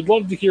with us. We'd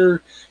love to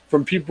hear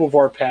from people of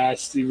our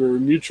past, either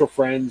mutual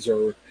friends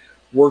or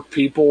work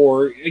people,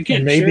 or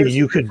again, maybe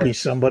you could be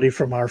somebody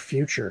from our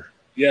future.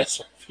 Yes,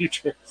 our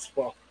future as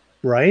well.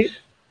 Right?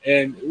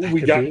 And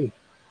we got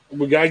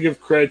to give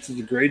credit to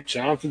the great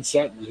Jonathan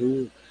Sutton,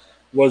 who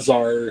was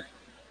our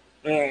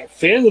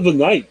fan of the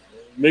night.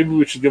 Maybe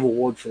we should give an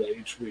award for that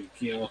each week.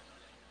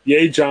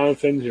 Yay,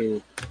 Jonathan!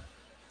 Who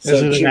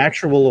is it an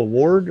actual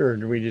award, or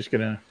are we just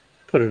gonna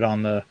put it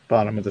on the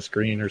bottom of the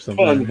screen or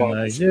something?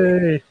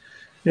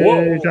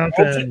 Yay,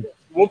 Jonathan!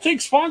 We'll take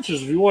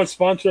sponsors if you want to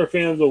sponsor our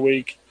fan of the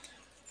week.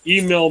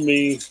 Email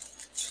me,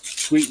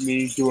 tweet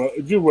me,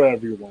 do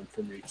whatever you want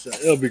for me. So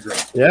it'll be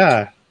great.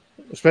 Yeah,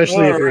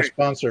 especially All if you're a right.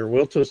 sponsor.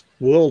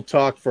 We'll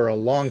talk for a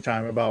long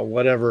time about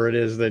whatever it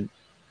is that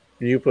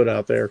you put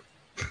out there.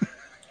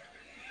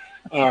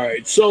 All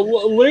right. So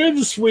later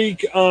this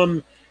week,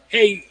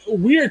 hey,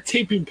 we are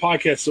taping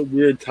podcasts at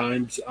weird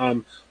times.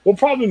 We'll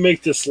probably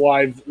make this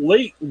live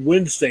late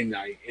Wednesday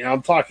night, and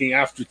I'm talking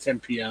after 10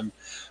 p.m.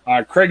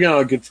 Craig and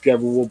I'll get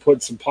together. We'll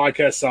put some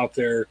podcasts out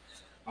there.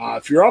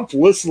 If you're up to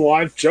listen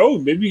live, Joe,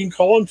 maybe you can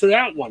call into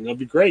that one. That'll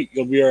be great.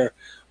 You'll be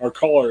our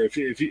caller. If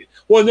you,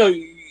 well, no,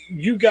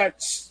 you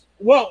got,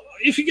 well,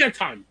 if you got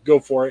time, go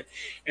for it.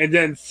 And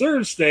then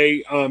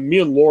Thursday, me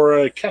and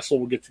Laura Kessel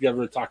will get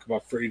together to talk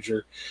about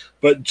Frasier.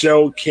 But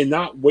Joe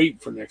cannot wait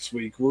for next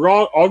week. We're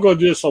all going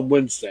to do this on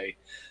Wednesday.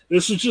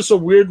 This is just a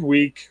weird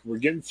week. We're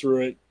getting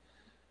through it,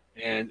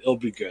 and it'll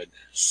be good.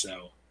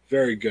 So,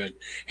 very good.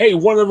 Hey,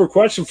 one other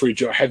question for you,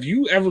 Joe. Have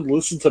you ever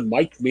listened to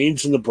Mike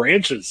Maines and the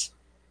Branches?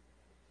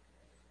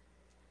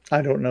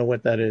 I don't know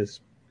what that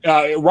is.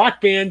 Rock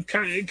band,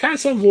 kind of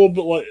sounds a little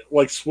bit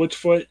like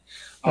Switchfoot.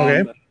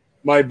 Okay,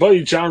 My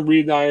buddy John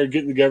Reed and I are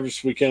getting together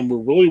this weekend. We're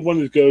really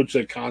wanting to go to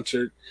a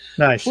concert.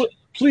 nice.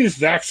 Please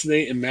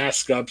vaccinate and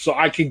mask up so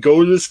I can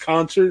go to this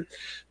concert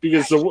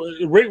because the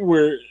rate It's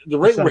we're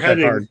not that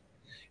heading, hard.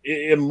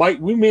 it might,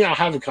 we may not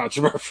have a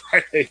concert by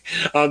Friday.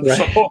 Right.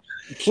 So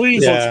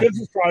please, let's Yeah. get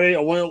to Friday.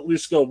 I want to at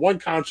least go to one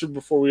concert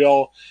before we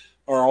all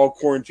are all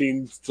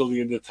quarantined till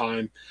the end of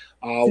time.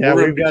 Yeah,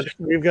 We're gonna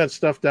we've got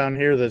stuff down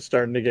here that's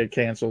starting to get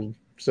canceled.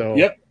 So,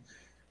 yep.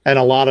 and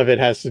a lot of it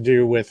has to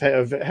do with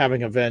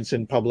having events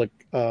in public,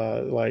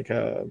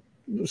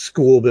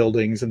 school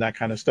buildings and that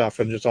kind of stuff.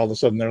 And just all of a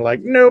sudden they're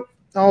like, nope,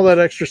 all that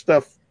extra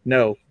stuff.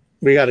 No,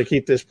 we got to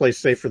keep this place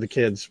safe for the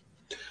kids.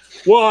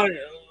 Well,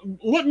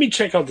 let me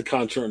check out the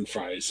concert on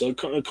Friday. So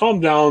calm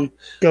down.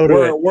 Go to it.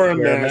 Wear a Wear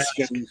a mask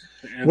mask. and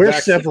Wear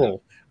vaccinate.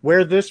 several.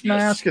 Wear this Yes.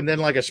 mask and then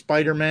like a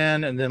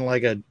Spider-Man and then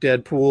like a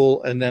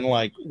Deadpool and then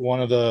like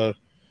one of the,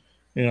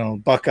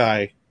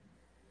 Buckeye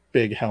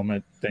big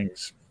helmet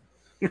things.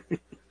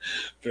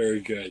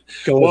 Very good.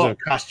 Go Well, as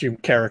a costume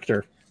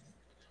character.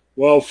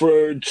 Well,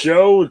 for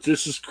Joe,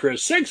 this is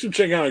Chris. Thanks for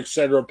checking out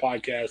Etc.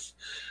 Podcast.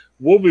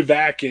 We'll be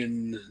back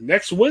in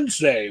next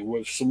Wednesday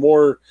with some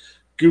more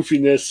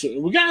goofiness.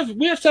 We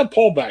have to have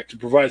Paul back to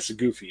provide some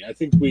goofy. I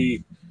think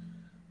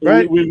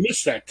Right. we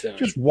missed that time.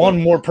 Just one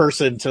more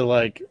person to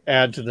like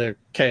add to the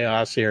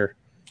chaos here.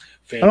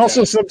 Fantastic. And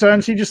also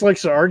sometimes he just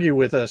likes to argue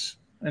with us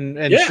and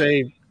Yeah.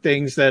 say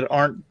things that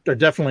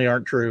definitely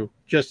aren't true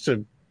just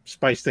to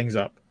spice things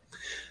up.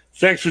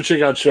 Thanks for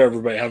checking out the show,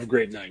 everybody. Have a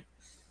great night.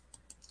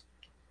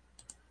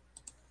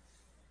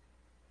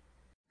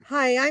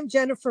 Hi, I'm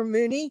Jennifer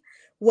Mooney.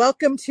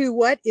 Welcome to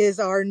what is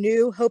our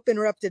new Hope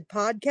Interrupted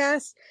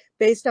podcast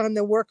based on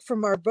the work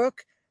from our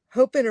book,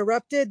 Hope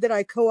Interrupted, that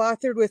I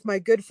co-authored with my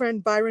good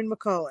friend Byron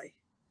McCauley.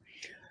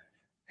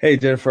 Hey,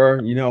 Jennifer,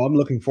 I'm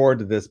looking forward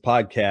to this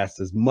podcast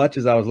as much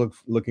as I was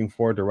looking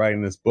forward to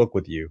writing this book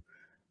with you.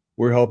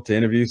 We hope to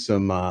interview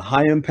some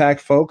high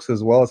impact folks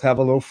as well as have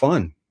a little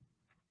fun.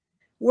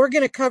 We're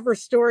going to cover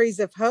stories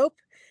of hope.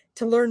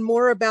 To learn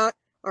more about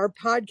our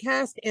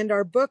podcast and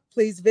our book,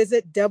 please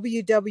visit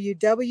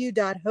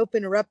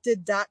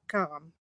www.hopeinterrupted.com.